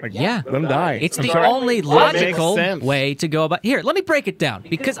 Like, Yeah. let him die. It's I'm the sorry. only logical sense. way to go about. Here, let me break it down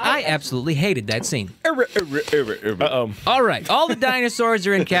because I absolutely hated that scene. Uh-oh. All right, all the dinosaurs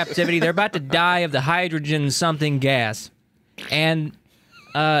are in captivity. They're about to die of the hydrogen something gas, and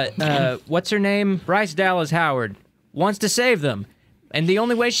what's her name? Bryce Dallas Howard wants to save them, and the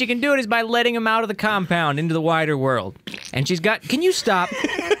only way she can do it is by letting them out of the compound into the wider world. And she's got. Can you stop?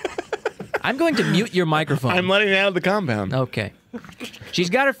 I'm going to mute your microphone. I'm letting it out of the compound. Okay. She's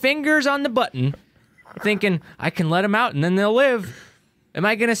got her fingers on the button, thinking, I can let them out and then they'll live. Am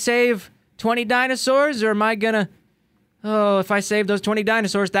I going to save 20 dinosaurs or am I going to... Oh, if I save those 20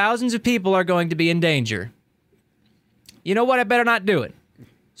 dinosaurs, thousands of people are going to be in danger. You know what? I better not do it.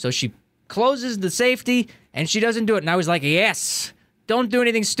 So she closes the safety and she doesn't do it. And I was like, yes, don't do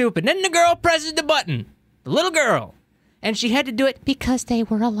anything stupid. And then the girl presses the button. The little girl. And she had to do it because they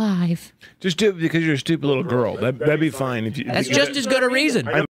were alive. Just do it because you're a stupid little girl. That'd be fine. If you, That's just as good a reason.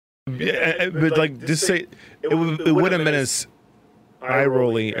 But like, just say it would have been as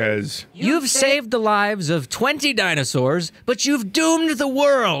eye-rolly as. You've saved the lives of 20 dinosaurs, but you've doomed the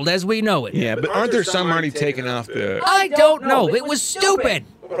world as we know it. Yeah, but aren't there some already taken off the? I don't know. It was stupid.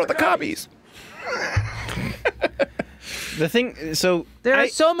 What about the copies? The thing, so There are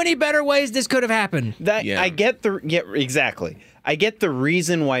so many better ways this could have happened. I get exactly. I get the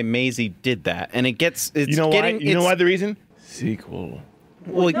reason why Maisie did that, and it's You know why? getting. You know why the reason? Sequel.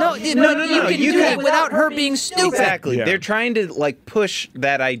 Well, No, you can do it without her being stupid. Exactly. Yeah. They're trying to like push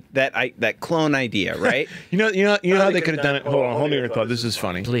that clone idea, right? You know how they could have done it. Hold on your thought. This is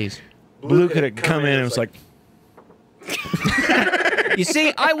funny. Please. Blue could have come in and was like, You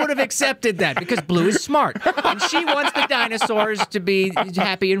see, I would have accepted that because Blue is smart. And she wants the dinosaurs to be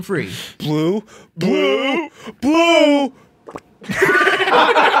happy and free. Blue.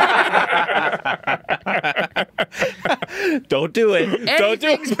 Don't do it. Don't do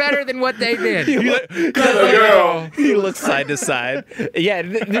Anything's better than what they did. Girl. He looks side to side. Yeah,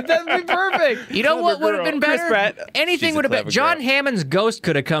 that'd be perfect. You know what would have been Chris better? Pratt. Anything She's a would have been. clever John girl. Hammond's ghost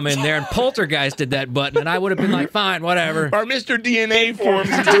could have come in there and poltergeisted that button, and I would have been like, fine, whatever. Our Mr. DNA forms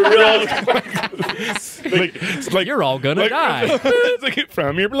into real. It's like You're all gonna die. It's like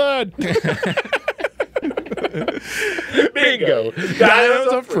from your blood. Bingo.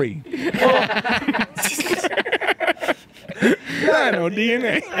 Dinos are free. Dino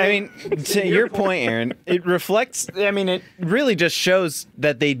DNA. I mean, to your point, Aaron, it reflects. I mean, it really just shows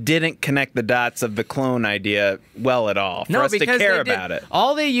that they didn't connect the dots of the clone idea well at all for us to care they did- about it.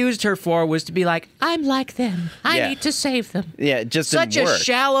 All they used her for was to be like, I'm like them. I Yeah. need to save them. Yeah, it just Such didn't a work.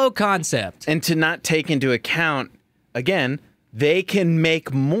 shallow concept. And to not take into account, again, they can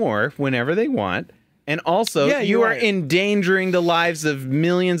make more whenever they want. And also, Yeah, you you're are right. endangering the lives of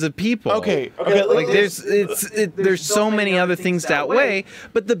millions of people. Okay, Like there's so many other things to outweigh.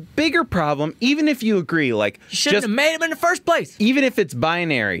 But the bigger problem, even if you agree, like You shouldn't have made them in the first place. even if it's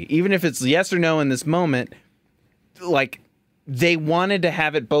binary, even if it's yes or no in this moment, like they wanted to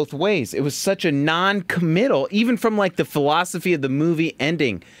have it both ways. It was such a non-committal, even from like the philosophy of the movie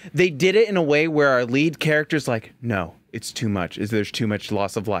ending. They did it in a way where our lead character's like, no, it's too much. There's too much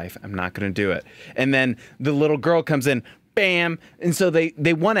loss of life. I'm not going to do it. And then the little girl comes in, bam. And so they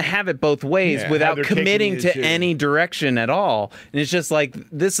want to have it both ways Yeah, without how they're taking committing it to to- any direction at all. And it's just like,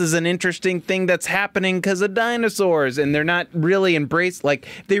 this is an interesting thing that's happening because of dinosaurs. And they're not really like,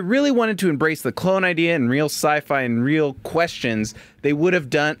 they really wanted to embrace the clone idea and real sci-fi and real questions. They would have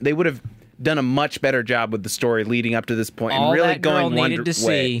done a much better job with the story leading up to this point All and really that girl going one needed to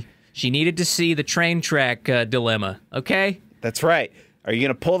way. see, she needed to see the train track dilemma, okay? That's right. Are you going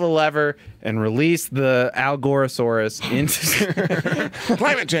to pull the lever and release the Algorosaurus into...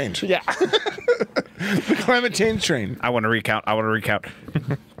 Climate change. Yeah. The climate change train. I want to recount.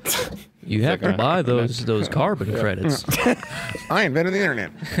 You have to buy those carbon credits. I invented the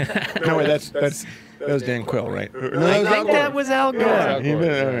internet. No, wait, that was Dan Quill, right? No, I think that was Al Gore.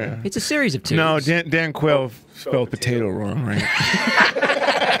 Yeah. It's a series of two. No, Dan Quill spelled potato wrong, right?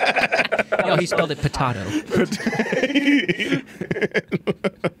 No, he spelled it potato.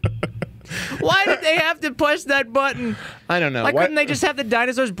 Why did they have to push that button? I don't know. Why couldn't they just have the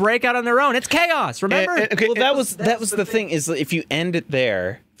dinosaurs break out on their own? It's chaos, remember? Okay, Well, that was the thing is if you end it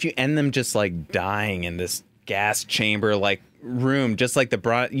there, if you end them just like dying in this gas chamber like room, just like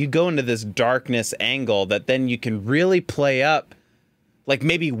you go into this darkness angle that then you can really play up. Like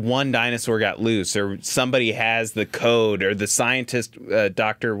maybe one dinosaur got loose, or somebody has the code, or the scientist,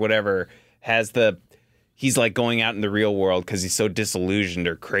 doctor, whatever, he's like going out in the real world because he's so disillusioned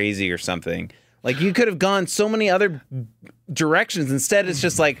or crazy or something. Like you could have gone so many other directions. Instead, it's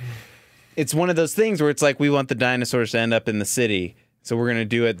just like, it's one of those things where it's like, we want the dinosaurs to end up in the city, so we're going to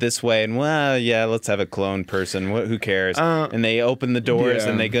do it this way. And well, yeah, let's have a clone person. Who cares? And they open the doors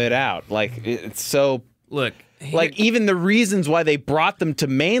and they get out. Like it's so... Look, like even the reasons why they brought them to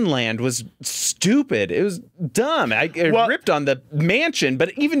mainland was stupid. It was dumb. I ripped on the mansion,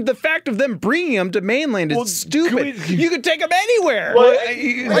 but even the fact of them bringing them to mainland is stupid. You could take them anywhere.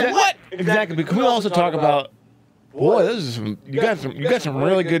 Like what? Exactly. But can we also talk about? Boy, you got some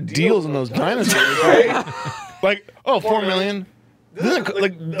really good deals in those dinosaurs, right? Like, $4 million.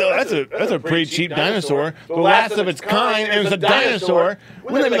 That's a pretty cheap dinosaur. The last of its kind, and it's a dinosaur.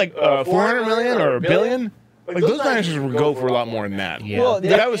 Wouldn't that be like $400 million or $1 billion? Like those dinosaurs would go for a lot more than that. Yeah. Well,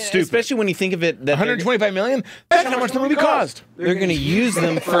 that was stupid. Especially when you think of it, that $125 million. That's how much the movie cost. they're going to use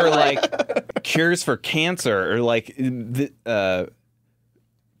them for like cures for cancer, or like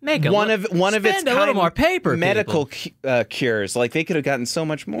Make one of its spend a little more paper. medical cures. Like they could have gotten so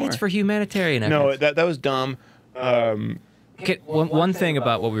much more. It's for humanitarian No, efforts. that was dumb. Okay, one thing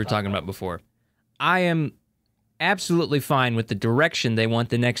about what we were talking about before. I am absolutely fine with the direction they want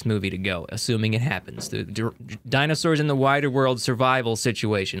the next movie to go, assuming it happens. The dinosaurs in the wider world survival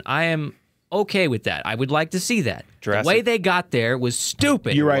situation. I am okay with that. I would like to see that. The way they got there was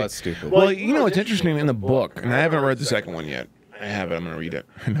stupid. You're right. It was stupid. Well, you know what's interesting in the book, and I haven't read the second one yet. I have it. I'm going to read it.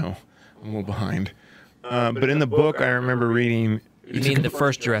 I know. I'm a little behind. But in the book, I remember reading... You mean the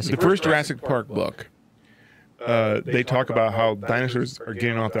first Jurassic Park? The first Jurassic Park book. They talk about how dinosaurs are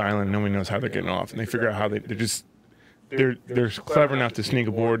getting off the island and nobody knows how they're getting off. And they figure out how they're clever enough to sneak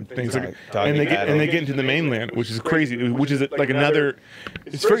aboard things like, and they get into the mainland, which is crazy, which is like another,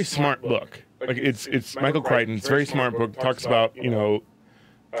 it's a very smart book. Like it's Michael Crichton. It's a very smart book. Talks about, The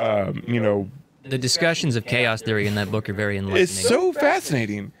discussions of chaos theory in that book are very enlightening. It's so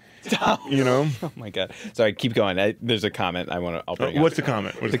fascinating. You know? Oh my God! Sorry, keep going. There's a comment I'll bring up. What's the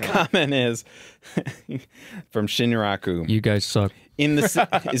comment? The comment is from Shinraku. You guys suck.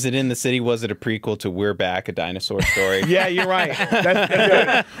 Is it in the city? Was it a prequel to We're Back, a dinosaur story? Yeah, you're right.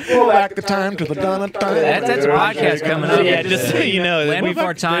 That's We're back the time to the dawn of time. That's a podcast coming up. Yeah, just so you know, Land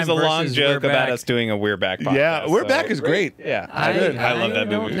Before Time there's a long versus joke We're about Back. us doing a We're Back podcast. Yeah, We're Back is great. Yeah, I love that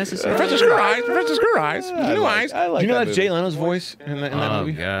don't movie. necessarily. Professor Screw Eyes. Professor Screw Eyes. New eyes. I like Do you know that that's movie. Jay Leno's voice in that Oh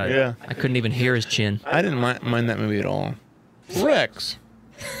movie? God! Yeah. I couldn't even hear his chin. I didn't mind that movie at all. Rex.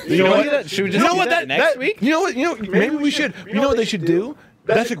 You know what? Should we just do that next week? You know what? Maybe we should. You know what they should do?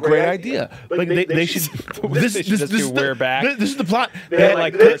 That's a great idea. Like they should. This We're Back. This is the plot. They had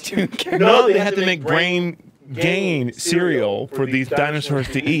like cartoon characters. No, they had to make brain gain cereal for these dinosaurs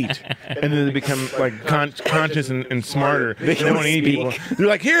to eat, and then they become like conscious and smarter. They don't want to eat people. They're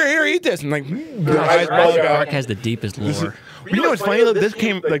like, here, eat this, and like their eyes bug Jurassic out. Park has the deepest lore. You know what's funny though? That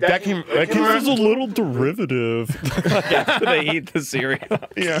came out. a little derivative. After they eat the cereal.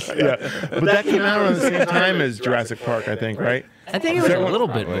 Yeah. But that came out around the same time as Jurassic Park, I think, right? I think it was a little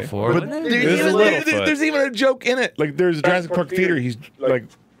bit before. But wasn't it? there's even a joke in it. Like there's a Jurassic Park theater. He's like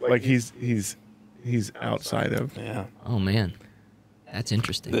he's outside of. Yeah. Oh man, that's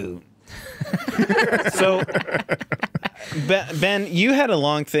interesting. So, Ben, you had a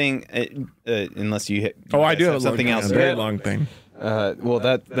long thing. Unless you I do have something else. a very long thing. Well,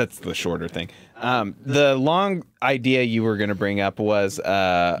 that's the shorter thing. The long idea you were going to bring up was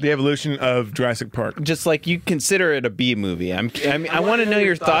The evolution of Jurassic Park. just like you consider it a B movie. I want to know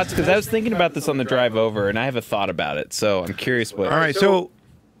your thoughts because I was thinking about this on the drive over, and I have a thought about it. So I'm curious what. All right, so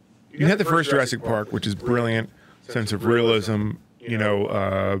you had the first Jurassic Park, which is brilliant, sense of realism.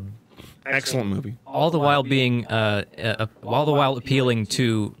 Excellent movie. All the while appealing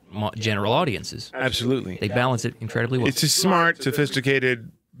to general audiences. Absolutely. They balance it incredibly well. It's a smart,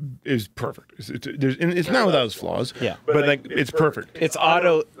 sophisticated, is perfect. It's not without its flaws. Yeah. but like it's perfect. It's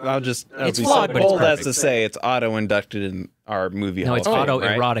auto. It's flawed, but it's bold as perfect. to say it's auto inducted in our movie. No, Hall it's of Fame, auto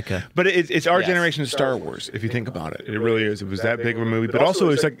right? erotica. But it's our Yes. generation of Star Wars. If you think about it, it really is. It was that big of a movie, but also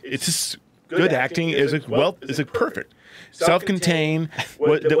it's just good acting. It's like perfect, self-contained.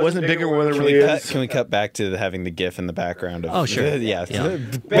 That wasn't bigger than what it really is. Can we cut back to having the GIF in the background? Of, Oh, sure. Yeah. Yeah.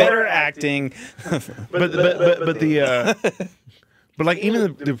 Better acting. But like even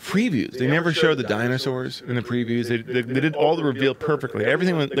the previews, they never showed the dinosaurs in the previews. They did all the reveal perfectly.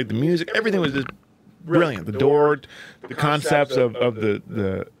 Everything was like the music. Everything was just brilliant. The door, the concepts of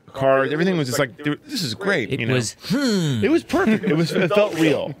the cars. Everything was just like this is great. It you know? was. It was perfect. It felt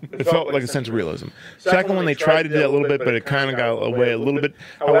real. It felt like a sense of realism. Second one, they tried to do that a little bit, but it kind of got away a little bit.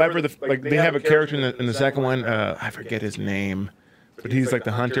 However, they have a character in the second one. I forget his name, but he's like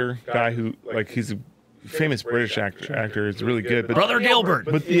the hunter guy who he's a famous British actor. It's really good. But, Brother Gilbert.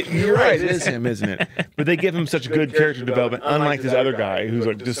 But you're right, it is him, isn't it? But they give him such good character development, unlike this other guy who's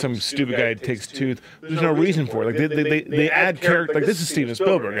like just some stupid guy who takes tooth. There's no reason for it. Like they add character. Like this is Steven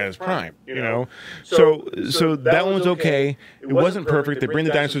Spielberg at his prime, you know. So that one was okay. It wasn't perfect. They bring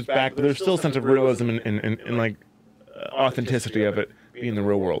the dinosaurs back, but there's still a sense of realism and like authenticity of it being the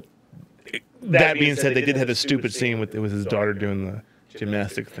real world. That being said, they did have a stupid scene with his daughter doing the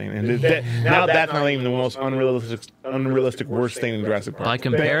gymnastic thing, and now that's not even the most unrealistic worst thing in Jurassic Park. By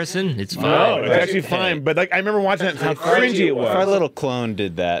comparison, it's fine. No, it's actually fine. But like I remember watching that and how cringy it If our was. little clone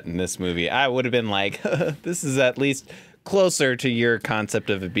did that in this movie, I would have been like, this is at least closer to your concept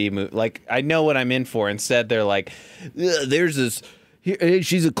of a B movie. Like, I know what I'm in for. Instead, they're like, there's this, hey,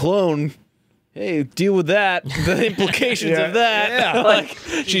 she's a clone. Hey, deal with that. The implications of that. Yeah. Like,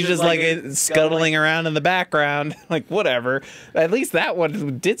 she's just like scuttling around in the background. Like, whatever. At least that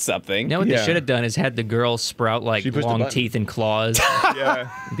one did something. You know what Yeah. they should have done is had the girl sprout like She pushed the long button. teeth and claws, Yeah.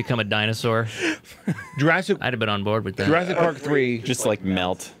 and become a dinosaur. Jurassic I'd have been on board with that. Park 3 Just like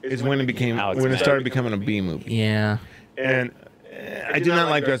melt. is when Alex it Mack. started becoming a B movie. Yeah. And I did not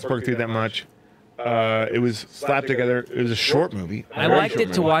like Jurassic Park 3 that much. It was slapped together. It was a short movie. I liked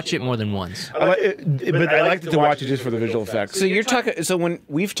it to watch it more than once. But I liked it to watch it just for the visual effects. So you're talking. So when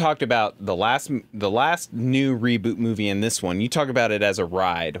we've talked about the last new reboot movie and this one, you talk about it as a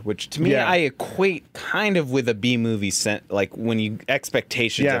ride, which to me Yeah. I equate kind of with a B movie. Like when you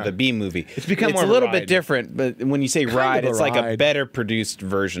expectations Yeah. of the B movie, It's become it's more a of a little ride. bit different. But when you say ride, of a it's like a ride. better produced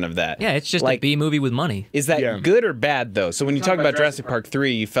version of that. Yeah, it's just like a B movie with money. Is that Yeah. good or bad though? So when you talk about Jurassic Park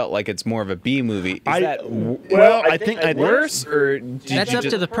 3, you felt like it's more of a B movie. Is that I think worse or did That's you up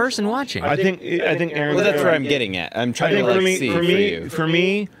just, to the person watching. I think Aaron. Well, that's where I'm getting at. I'm I trying think to like for me, see for for me, you. for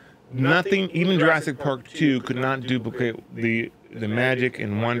me, nothing. Even Jurassic Park 2 could not duplicate the magic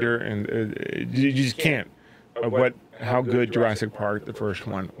and wonder, and you just can't of how good Jurassic Park the first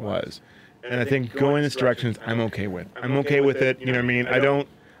one was. And I think going this direction, I'm okay with. I'm okay with it. You know what I mean?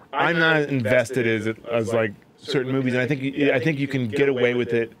 I'm not as invested as like certain movies, and I think you can get away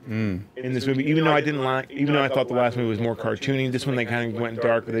with it in this movie. Even though I thought the last movie was more cartoony, this one they kind of went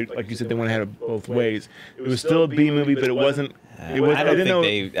dark. Like you said, they went ahead of both ways. It was still a B movie, but it wasn't. It was. I didn't know.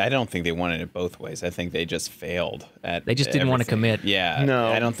 don't think they wanted it both ways. I think they just failed at. They just didn't want to everything. commit. Yeah. No.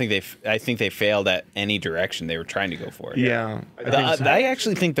 I don't think I think they failed at any direction they were trying to go for. Yeah, I think so. I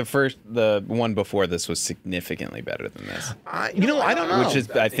actually think the one before this was significantly better than this, I don't know. which is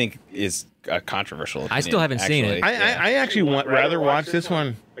I think is a controversial opinion. I still haven't seen it. actually. I actually rather watch this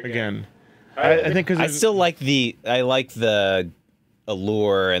one again. I think because I still like I like the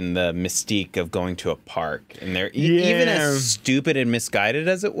allure and the mystique of going to a park, and they're even Yeah. as stupid and misguided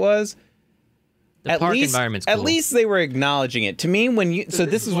as it was. The park environment's At cool. least they were acknowledging it. To me, so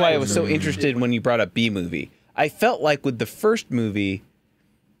this is why I was so interested when you brought up B movie. I felt like with the first movie,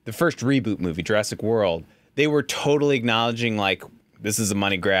 the first reboot movie, Jurassic World, they were totally acknowledging like this is a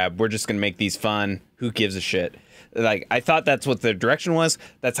money grab. We're just gonna make these fun. Who gives a shit? Like I thought that's what the direction was.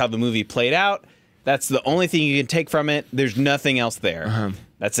 That's how the movie played out. That's the only thing you can take from it. There's nothing else there.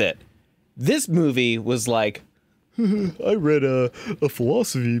 That's it. This movie was like, I read a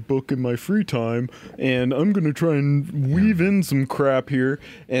philosophy book in my free time, and I'm going to try and weave in some crap here.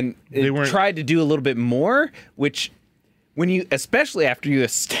 And it tried to do a little bit more, which especially after you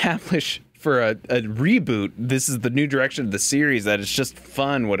establish for a reboot, this is the new direction of the series, that it's just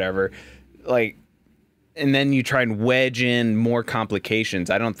fun, whatever. Like, and then you try and wedge in more complications.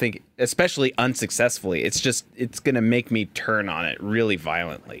 I don't think, especially unsuccessfully, it's going to make me turn on it really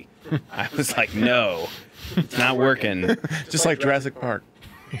violently. I was like, no, it's not working. just like Jurassic Park,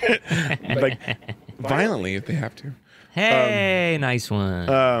 like violently if they have to. Hey, nice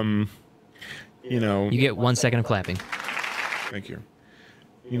one. You know. You get 1 second of clapping. Thank you.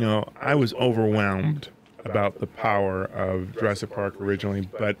 I was overwhelmed about the power of Jurassic Park originally,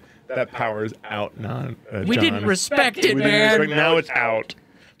 but that power is out now. We John. didn't respect it, We man. didn't respect- now it's out.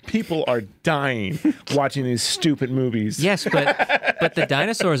 People are dying watching these stupid movies. Yes, but the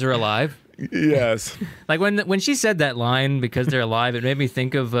dinosaurs are alive. Yes. Like when she said that line, because they're alive, it made me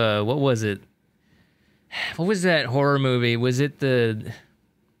think of what was it? What was that horror movie? Was it the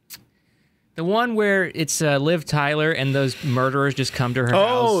one where it's Liv Tyler and those murderers just come to her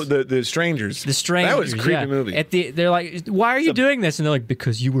house? The Strangers. The Strangers. That was a creepy yeah. movie. They're like, "Why are you doing this?" And they're like,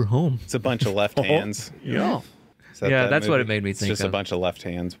 "Because you were home." It's a bunch of left hands. Yeah. Is that Yeah, that that's what movie? it made me think It's just of. a bunch of left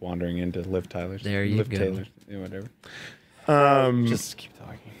hands wandering into Liv Tyler's. There you Liv go. Taylor, whatever. Just keep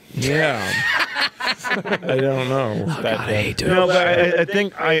talking. Yeah. I don't know. God, I hate it. No, but I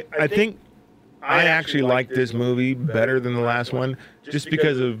think I actually like this movie better than the last one, just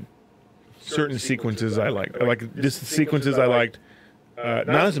because of certain sequences I liked. I like just the sequences I liked. Not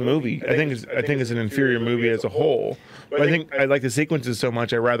as a movie. I think it's an inferior movie as a whole. But I think I like the sequences so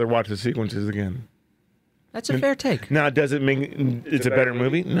much. I'd rather watch the sequences again. That's a fair take. Now, does it mean it's a better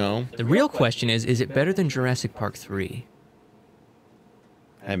movie? No. The real question is it better than Jurassic Park 3?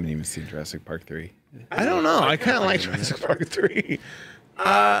 I haven't even seen Jurassic Park 3. I don't know. I kind of like Jurassic Park 3.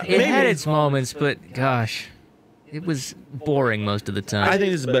 It had its moments, but gosh, it was boring most of the time. I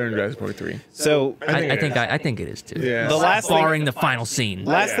think this is better than Jurassic Park 3. So I think it is too. Yeah. The last thing- barring the final scene.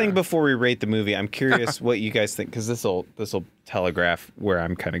 last thing before we rate the movie, I'm curious what you guys think, because this will telegraph where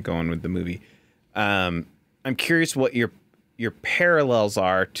I'm kind of going with the movie. I'm curious what your parallels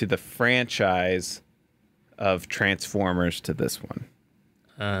are to the franchise of Transformers to this one.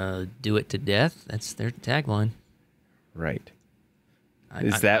 Do it to death. That's their tagline. Right. I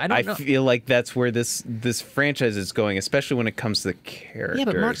I don't know. feel like that's where this franchise is going, especially when it comes to the characters. Yeah,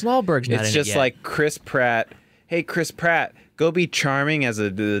 but Mark Wahlberg's not in It's it just yet. like Chris Pratt. Hey, Chris Pratt, go be charming as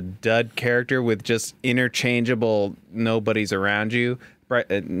the dud character with just interchangeable nobodies around you.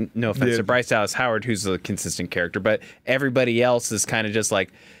 No offense to Bryce Dallas Howard, who's a consistent character, but everybody else is kind of just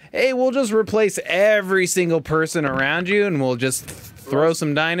like, hey, we'll just replace every single person around you, and we'll just throw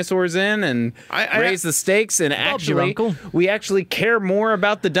some dinosaurs in and raise the stakes. And actually, uncle. we actually care more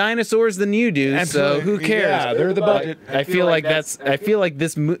about the dinosaurs than you do. So who cares? Yeah, they're the budget. I feel like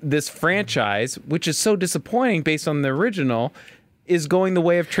this franchise, which is so disappointing based on the original, is going the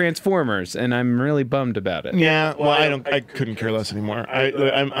way of Transformers, and I'm really bummed about it. Yeah, well, I couldn't care less anymore.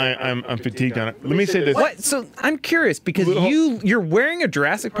 I'm fatigued on it. Let me say this. What? So I'm curious because you're wearing a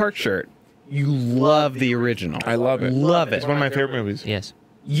Jurassic Park shirt. You love the original. I love it. Love it. It's one of my favorite movies. Yes.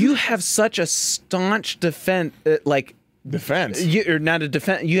 You have such a staunch defense, Defense. You're not a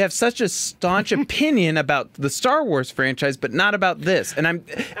defense. You have such a staunch opinion about the Star Wars franchise, but not about this. And I'm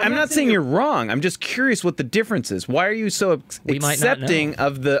not saying you're wrong. I'm just curious what the difference is. Why are you so We might not know. accepting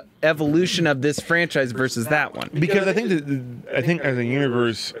of the evolution of this franchise versus that one? Because I think as a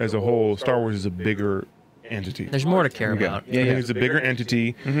universe as a whole, Star Wars is a bigger entity. There's more to care about. I think it's a bigger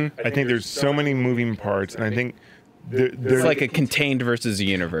entity. I think there's so many moving parts, and I think It's like a contained versus a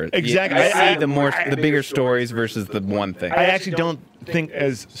universe. Exactly. You see the bigger stories versus the one thing. I actually don't think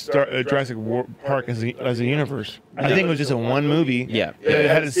as Jurassic Park as a universe. I think it was just a one movie. Yeah. It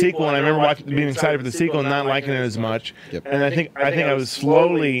had a sequel, and I remember being excited for the sequel and not liking it as much. Yep. And I think I was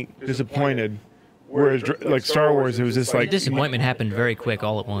slowly disappointed. Whereas like Star Wars, it was just The like disappointment happened very quick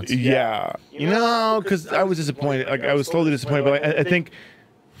all at once. Yeah, because I was disappointed. Like I was slowly disappointed, but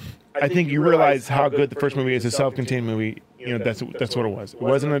I think you realize how good the first movie is, a self-contained movie. That's what it was. It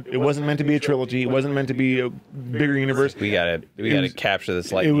wasn't meant to be a trilogy. It wasn't meant to be a bigger universe. We gotta capture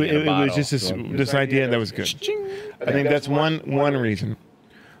this like It was just this idea that was good. I think that's one reason.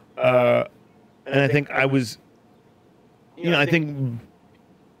 And I think I was, I think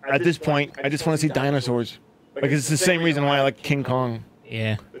at this point I just want to see dinosaurs. Like it's the same reason why I like King Kong,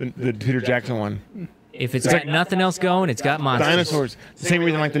 Yeah. the Peter Jackson one. If it's got nothing else going, it's got monsters. Dinosaurs. It's the same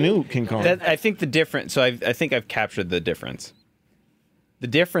reason I like the new King Kong. I think the difference. So I think I've captured the difference. The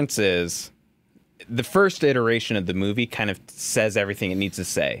difference is the first iteration of the movie kind of says everything it needs to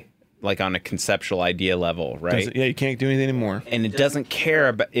say, like on a conceptual idea level, right? Yeah, you can't do anything anymore. And it doesn't care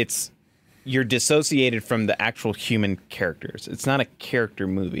about you're dissociated from the actual human characters. It's not a character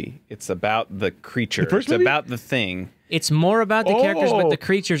movie. It's about the creature. first It's movie? about the thing. It's more about the characters, but Oh. the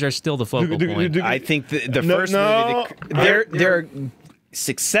creatures are still the focal point. I think the No, first no. movie, they're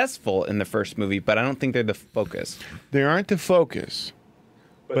successful in the first movie, but I don't think they're the focus. They aren't the focus,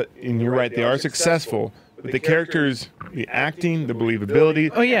 and you're right, they are successful, But the characters, the acting, the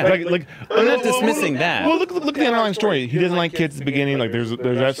believability. Oh, yeah. Like I'm not dismissing that. Well, look at the underlying story. He doesn't like kids at the beginning. Like there's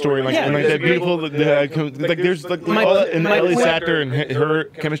that story. Like, Yeah. and like that beautiful. Like there's like and Ellie Sattler and her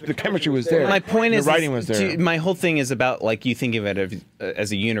chemistry. The chemistry was there. My point is, the writing was there. My whole thing is about like you think of it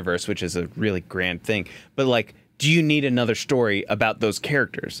as a universe, which is a really grand thing. But like, do you need another story about those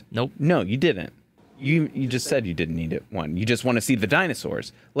characters? Nope. No, you didn't. You just said you didn't need it. One, you just want to see the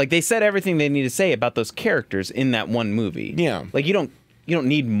dinosaurs. Like they said everything they need to say about those characters in that one movie. Yeah. Like you don't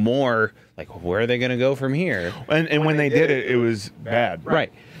need more. Like where are they going to go from here? And when they did it, it was bad.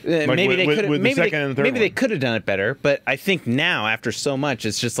 Right. Maybe they could have. Maybe they could have done it better. But I think now, after so much,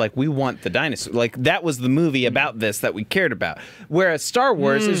 it's just like we want the dinosaur. Like that was the movie about this that we cared about. Whereas Star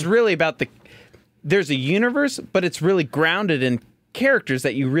Wars is really about there's a universe, but it's really grounded in characters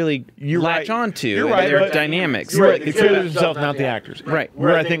that you really latch onto. You're right. Their dynamics. You're right. The characters themselves, not the actors. Right.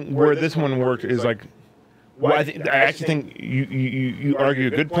 Where this one worked is like. Well, I actually think you argue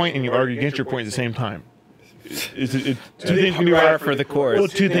a good point and you argue against your point at the same time. Two things can be right for the course. Well,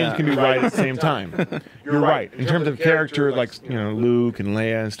 two things can be right at the same time. You're right. In terms of character, like Luke and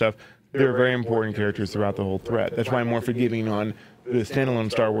Leia and stuff, they're very important characters throughout the whole thread. That's why I'm more forgiving on the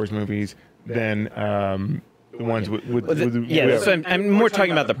standalone Star Wars movies than the ones with so I'm more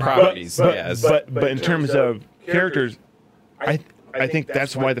talking about the properties. But in terms of characters, I think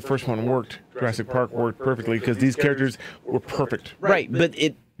that's why the first one worked. Jurassic Park worked perfectly because these characters were perfect. Right, but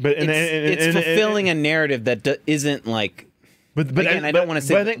it's fulfilling a narrative that isn't like. But again, I don't want to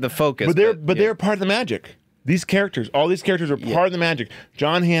say the focus. But they're part of the magic. These characters, all these characters are part of the magic.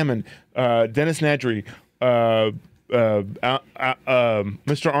 John Hammond, Dennis Nedry,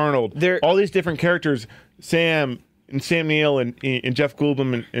 Mr. Arnold, all these different characters. Sam Neill and Jeff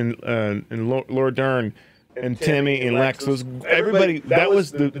Goldblum and Laura Dern. And Timmy and Lex, everybody, that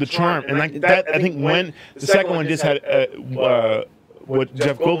was the charm. And like that, I think when the second one just had what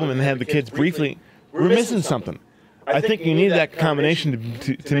Jeff Goldblum and had the kids briefly, we're missing something. I think you need that combination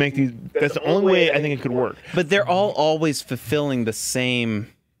to make these. That's the only way I think it could work. But they're all always fulfilling the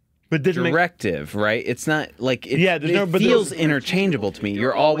same directive, right? It's not like it feels interchangeable to me.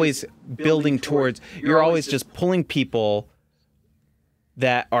 You're always building towards. You're always just pulling people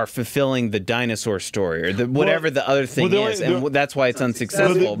that are fulfilling the dinosaur story or whatever the other thing is, and that's why it's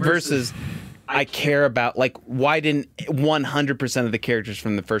unsuccessful. Versus, I care about why didn't 100% of the characters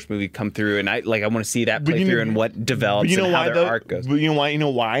from the first movie come through, and I want to see that play through and what develops and how their arc goes. But you know why? You know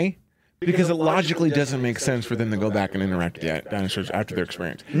why? Because it logically doesn't make sense for them to go back and interact with the dinosaurs after their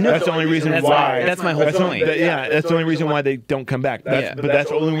experience. No, that's the only reason why. That's my whole point. That's the only reason why they don't come back. But that's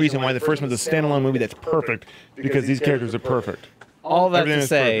the only reason why the first one's a standalone movie that's perfect, because these characters are perfect. All that to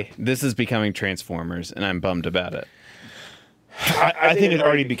say, this is becoming Transformers, and I'm bummed about it. I think it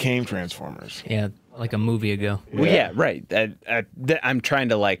already became Transformers. Yeah, like a movie ago. Well, yeah, right. I'm trying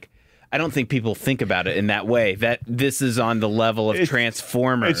to I don't think people think about it in that way. That this is on the level of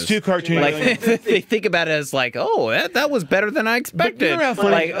Transformers. It's too cartoony. They think about it as that was better than I expected. But you know how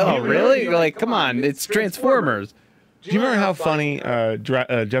funny, really? Come on, it's Transformers. Do you remember how funny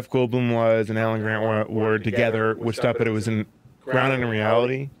Jeff Goldblum was and Alan Grant were together with stuff that it was grounded in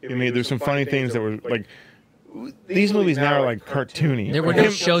reality? I mean, there's some funny things that were these movies now are cartoony. There were no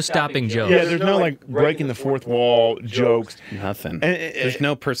show-stopping jokes. Yeah, there's no breaking the fourth wall jokes. Nothing. There's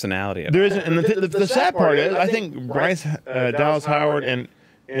no personality. There isn't. And the sad part is, I think Bryce Dallas Howard and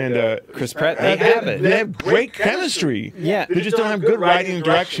Chris Pratt, they have it. They have great chemistry. Yeah, they just don't have good writing and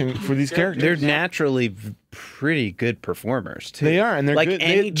direction for these characters. They're naturally pretty good performers too. They are, and they're good.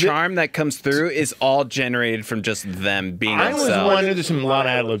 Any charm that comes through is all generated from just them being themselves. I was wondering, there's a lot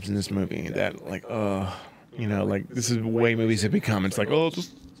of ad-libs in this movie that this is the way movies have become. It's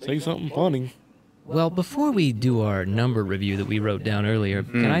just say something funny. Well, before we do our number review that we wrote down earlier,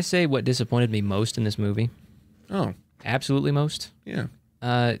 can I say what disappointed me most in this movie? Oh. Absolutely most? Yeah.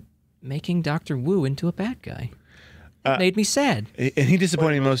 Making Dr. Wu into a bad guy. It made me sad. And he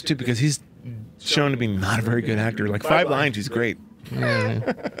disappointed me most, too, because he's shown to be not a very good actor. 5 lines, he's great. You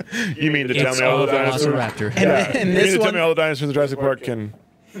mean to tell me all the dinosaurs? And this one, tell me all the dinosaurs in Jurassic Park can...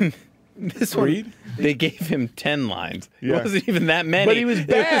 This one, they gave him 10 lines. Yeah. It wasn't even that many. But he was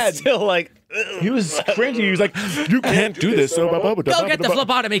bad. It was still he was cringy. He was like, you can't do this. Go get the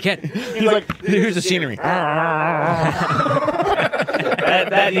phlebotomy kit. He's like, here's the scenery.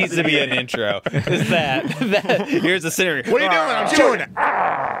 That needs to be an intro. Is that here's the scenery. What are you doing? I'm doing it.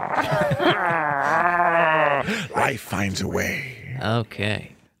 Life finds a way.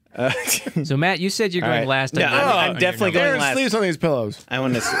 Okay. So Matt, you said you're going last. Yeah, I'm definitely going last. Sleeves on these pillows. I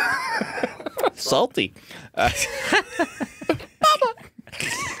want to salty.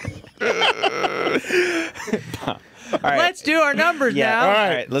 right. Let's do our numbers Yeah. now. All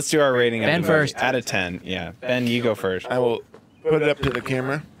right. Let's do our rating. Ben of the movie. first. Out of 10. Yeah. Ben, you go first. I will put it up to the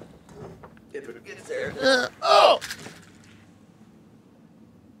camera.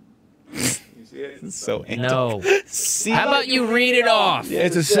 So No. See, How about you read it off?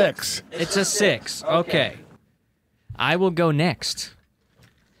 It's a 6. It's a 6. Okay. I will go next.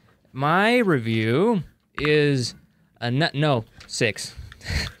 My review is a no 6.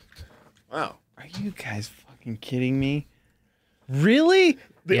 Wow. Are you guys fucking kidding me? Really?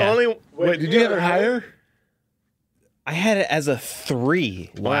 The Yeah. only wait, did you have it higher? I had it as a 3.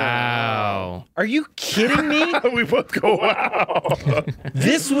 Wow. Are you kidding me? We both go wow.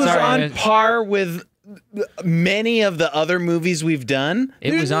 This was Sorry, on man. par with many of the other movies we've done. It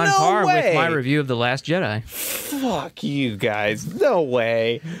There's was on no par with way. my review of The Last Jedi. Fuck you guys. No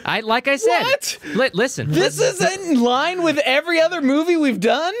way. Like I said. What? Listen. This is in line with every other movie we've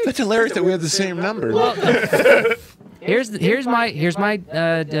done? That's hilarious that we have the same numbers. Here's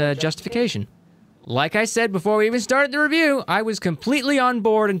my justification. Like I said before we even started the review, I was completely on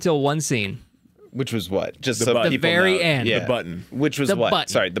board until one scene. Which was what? Just The so button. people The very know. end. Yeah. The button. Which was The what? button.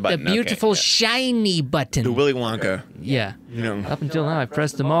 Sorry, the button. The beautiful Okay. shiny button. The Willy Wonka. Yeah. You know. Up until now, I've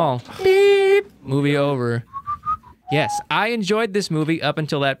pressed them all. Beep. Movie over. Yes, I enjoyed this movie up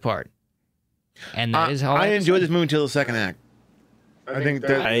until that part. And that is how I enjoyed this movie until the second act. I think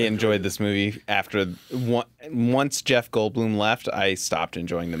that I enjoyed this movie after once Jeff Goldblum left. I stopped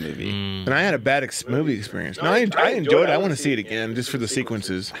enjoying the movie. and I had a bad movie experience. No, I enjoyed it. I want to see it again just for the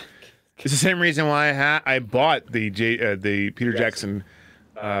sequences. It's the same reason why I bought the Peter Jackson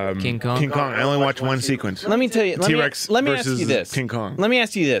King Kong. King Kong. I only watched one sequence. Let me tell you. T-Rex Let me ask versus you this. King Kong. Let me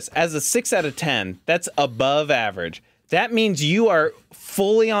ask you this. As a 6 out of 10, that's above average. That means you are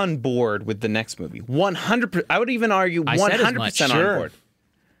fully on board with the next movie. 100%. I would even argue I said as 100% much. on Sure. board.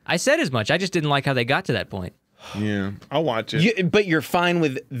 I said as much. I just didn't like how they got to that point. Yeah, I'll watch it. But you're fine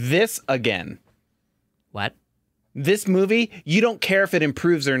with this again. What? This movie, you don't care if it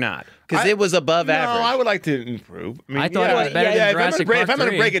improves or not because it was above average. No, I would like to improve. I, mean, I thought it was better than Jurassic if I'm Park going to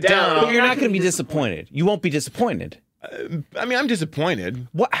 3. break it down, But you're not going to be disappointed. You won't be disappointed. I mean, I'm disappointed.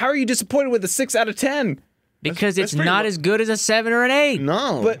 What? How are you disappointed with a 6 out of 10? Because that's it's pretty not low. as good as a 7 or an 8.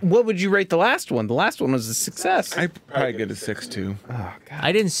 No, But what would you rate the last one? The last one was a success. I probably get a 6.2.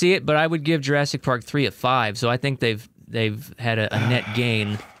 I didn't see it, but I would give Jurassic Park 3 a 5. So I think they've had a net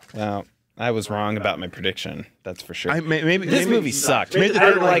gain. Well, I was wrong about my prediction. That's for sure. Maybe This movie sucked. Maybe the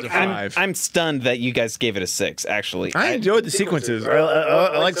I, third one's a I'm, 5. I'm stunned that you guys gave it a 6. Actually, I enjoyed the sequences.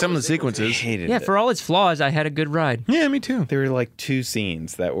 I like some of the sequences. hated Yeah, it. for all its flaws, I had a good ride. Yeah, me too. There were like 2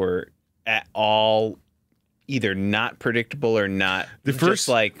 scenes that were at all either not predictable or not. The first, just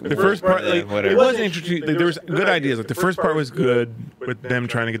like the first part, like, whatever. it wasn't interesting. Like, there was good ideas. Like the first part was good with them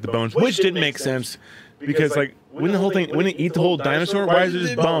trying to get the bones, which didn't make sense because like when they eat the whole dinosaur, why is it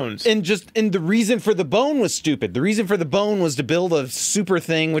just bones? And the reason for the bone was stupid. The reason for the bone was to build a super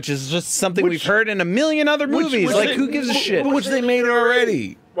thing, which is just something we've heard in a million other movies. Which like, they- who gives a shit? Which they made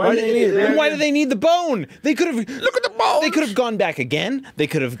already. Why did they need it? And why do they need the bone? They could have Look at the bones. They could have gone back again. They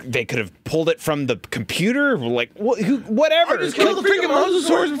could have pulled it from the computer. Like whatever. Just kill the freaking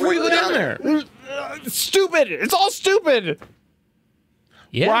mosasaurs before you go down there. Stupid. It's all stupid.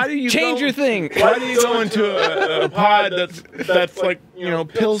 Yeah. Why do you Change go- your thing. Why do you go into a pod that's like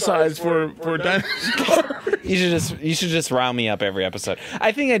pill size for dinosaurs? You should just rile me up every episode.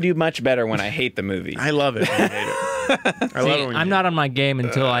 I think I do much better when I hate the movie. I love it. I hate it. I love it when I'm not on my game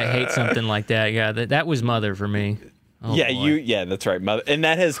until I hate something like that. Yeah, that was Mother for me. Oh, yeah, boy. that's right, mother, and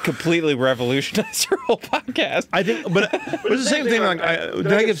that has completely revolutionized your whole podcast. I think, but it's the same thing. Like,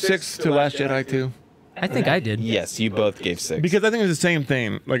 did I give 6 to Last Jedi too? I think I did. Yes, you both gave 6. Because I think it's the same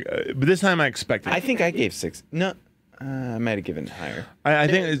thing. Like, but this time I expected. I think I gave 6. No, I might have given higher. I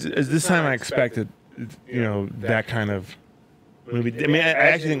think it's this time I expected, that kind of movie. I mean, I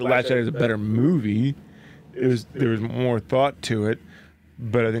actually think Last Jedi is a better movie. There was more thought to it,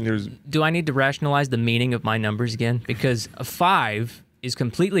 but I think there's. Do I need to rationalize the meaning of my numbers again? Because a 5 is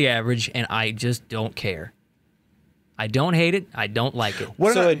completely average, and I just don't care. I don't hate it. I don't like it.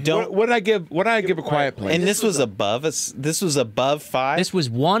 What So did I give? What did I give A Quiet Place? And this was above us. This was above 5. This was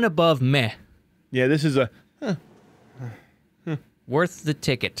one above meh. Yeah, this is a. Worth the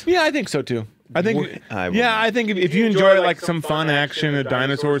ticket. Yeah, I think so too. I think. I wouldn't. Yeah, I think if you enjoy like some fun action of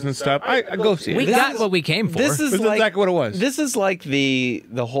dinosaurs and stuff, I go see it. We got what we came for. This is This is like exactly what it was. This is like the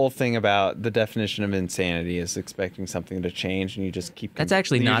whole thing about the definition of insanity is expecting something to change and you just keep. That's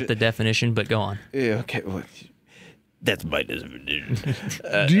actually you not ju- the definition, but go on. Yeah, okay. Well, That's my definition.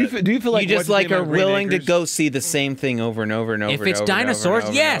 Do you feel like You just watching like are Green willing to Acres- go see the same thing over and over and over. If and it's over and dinosaurs, over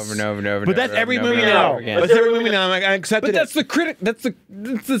and yes. over and over and over. But that's every movie and over now. again. That's every movie now. I accepted But that's it. the critic. That's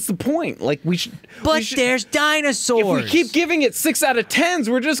the point. Like we should. But we should, there's dinosaurs. if we keep giving it 6 out of 10s,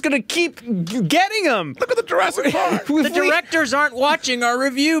 we're just gonna keep getting them. Look at the Jurassic Park. the directors aren't watching our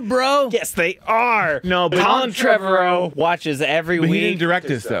review, bro. Yes, they are. No, but Colin Trevorrow watches every But he week. didn't direct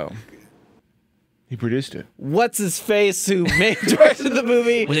this though. He produced it. What's his face who directed the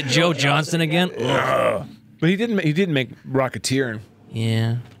movie? Was it Joe Johnston again? But he didn't make Rocketeer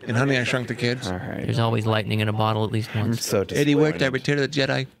Yeah. and Honey I Shrunk the Kids. All right. There's always lightning in a bottle at least once. So Eddie worked at Return of the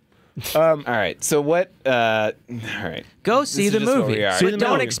Jedi. All right. So what? All right. Go see is the just where movie, we are. but See the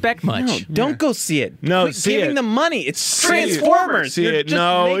don't movie. expect No, much. don't go see it. No, Quit see giving it. them money. It's See it. Transformers. See You're it. just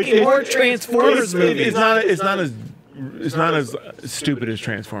No, making more Transformers movies. It's not as stupid as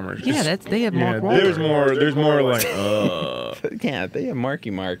Transformers. Yeah, they have Yeah, Mark Wahlberg. there's more like Yeah, they have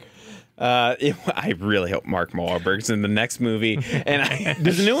Marky Mark. I really hope Mark Wahlberg's in the next movie. And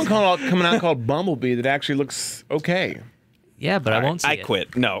there's a new one coming out called Bumblebee that actually looks okay. Yeah, but I won't see I it.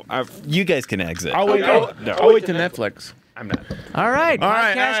 quit. No, you guys can exit. I'll wait. I'll wait to Netflix. I'm not. All right,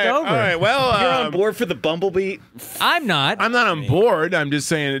 podcast over. All right. Well, You're on board for the Bumblebee. I'm not. I'm not on board. I'm just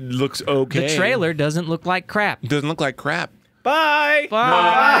saying it looks okay. The trailer doesn't look like crap. doesn't look like crap. Bye.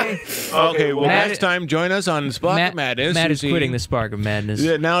 Bye. Okay. Well, Matt- next time join us on Spark of Madness. Matt You is see- quitting the Spark of Madness.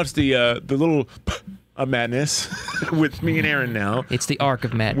 Yeah, now it's the little of madness with me and Aaron. Now It's the Arc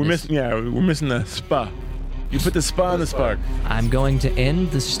of Madness. we're missing the spa. You put the spa on the spark. I'm going to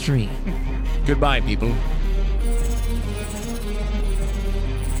end the stream. Goodbye, people.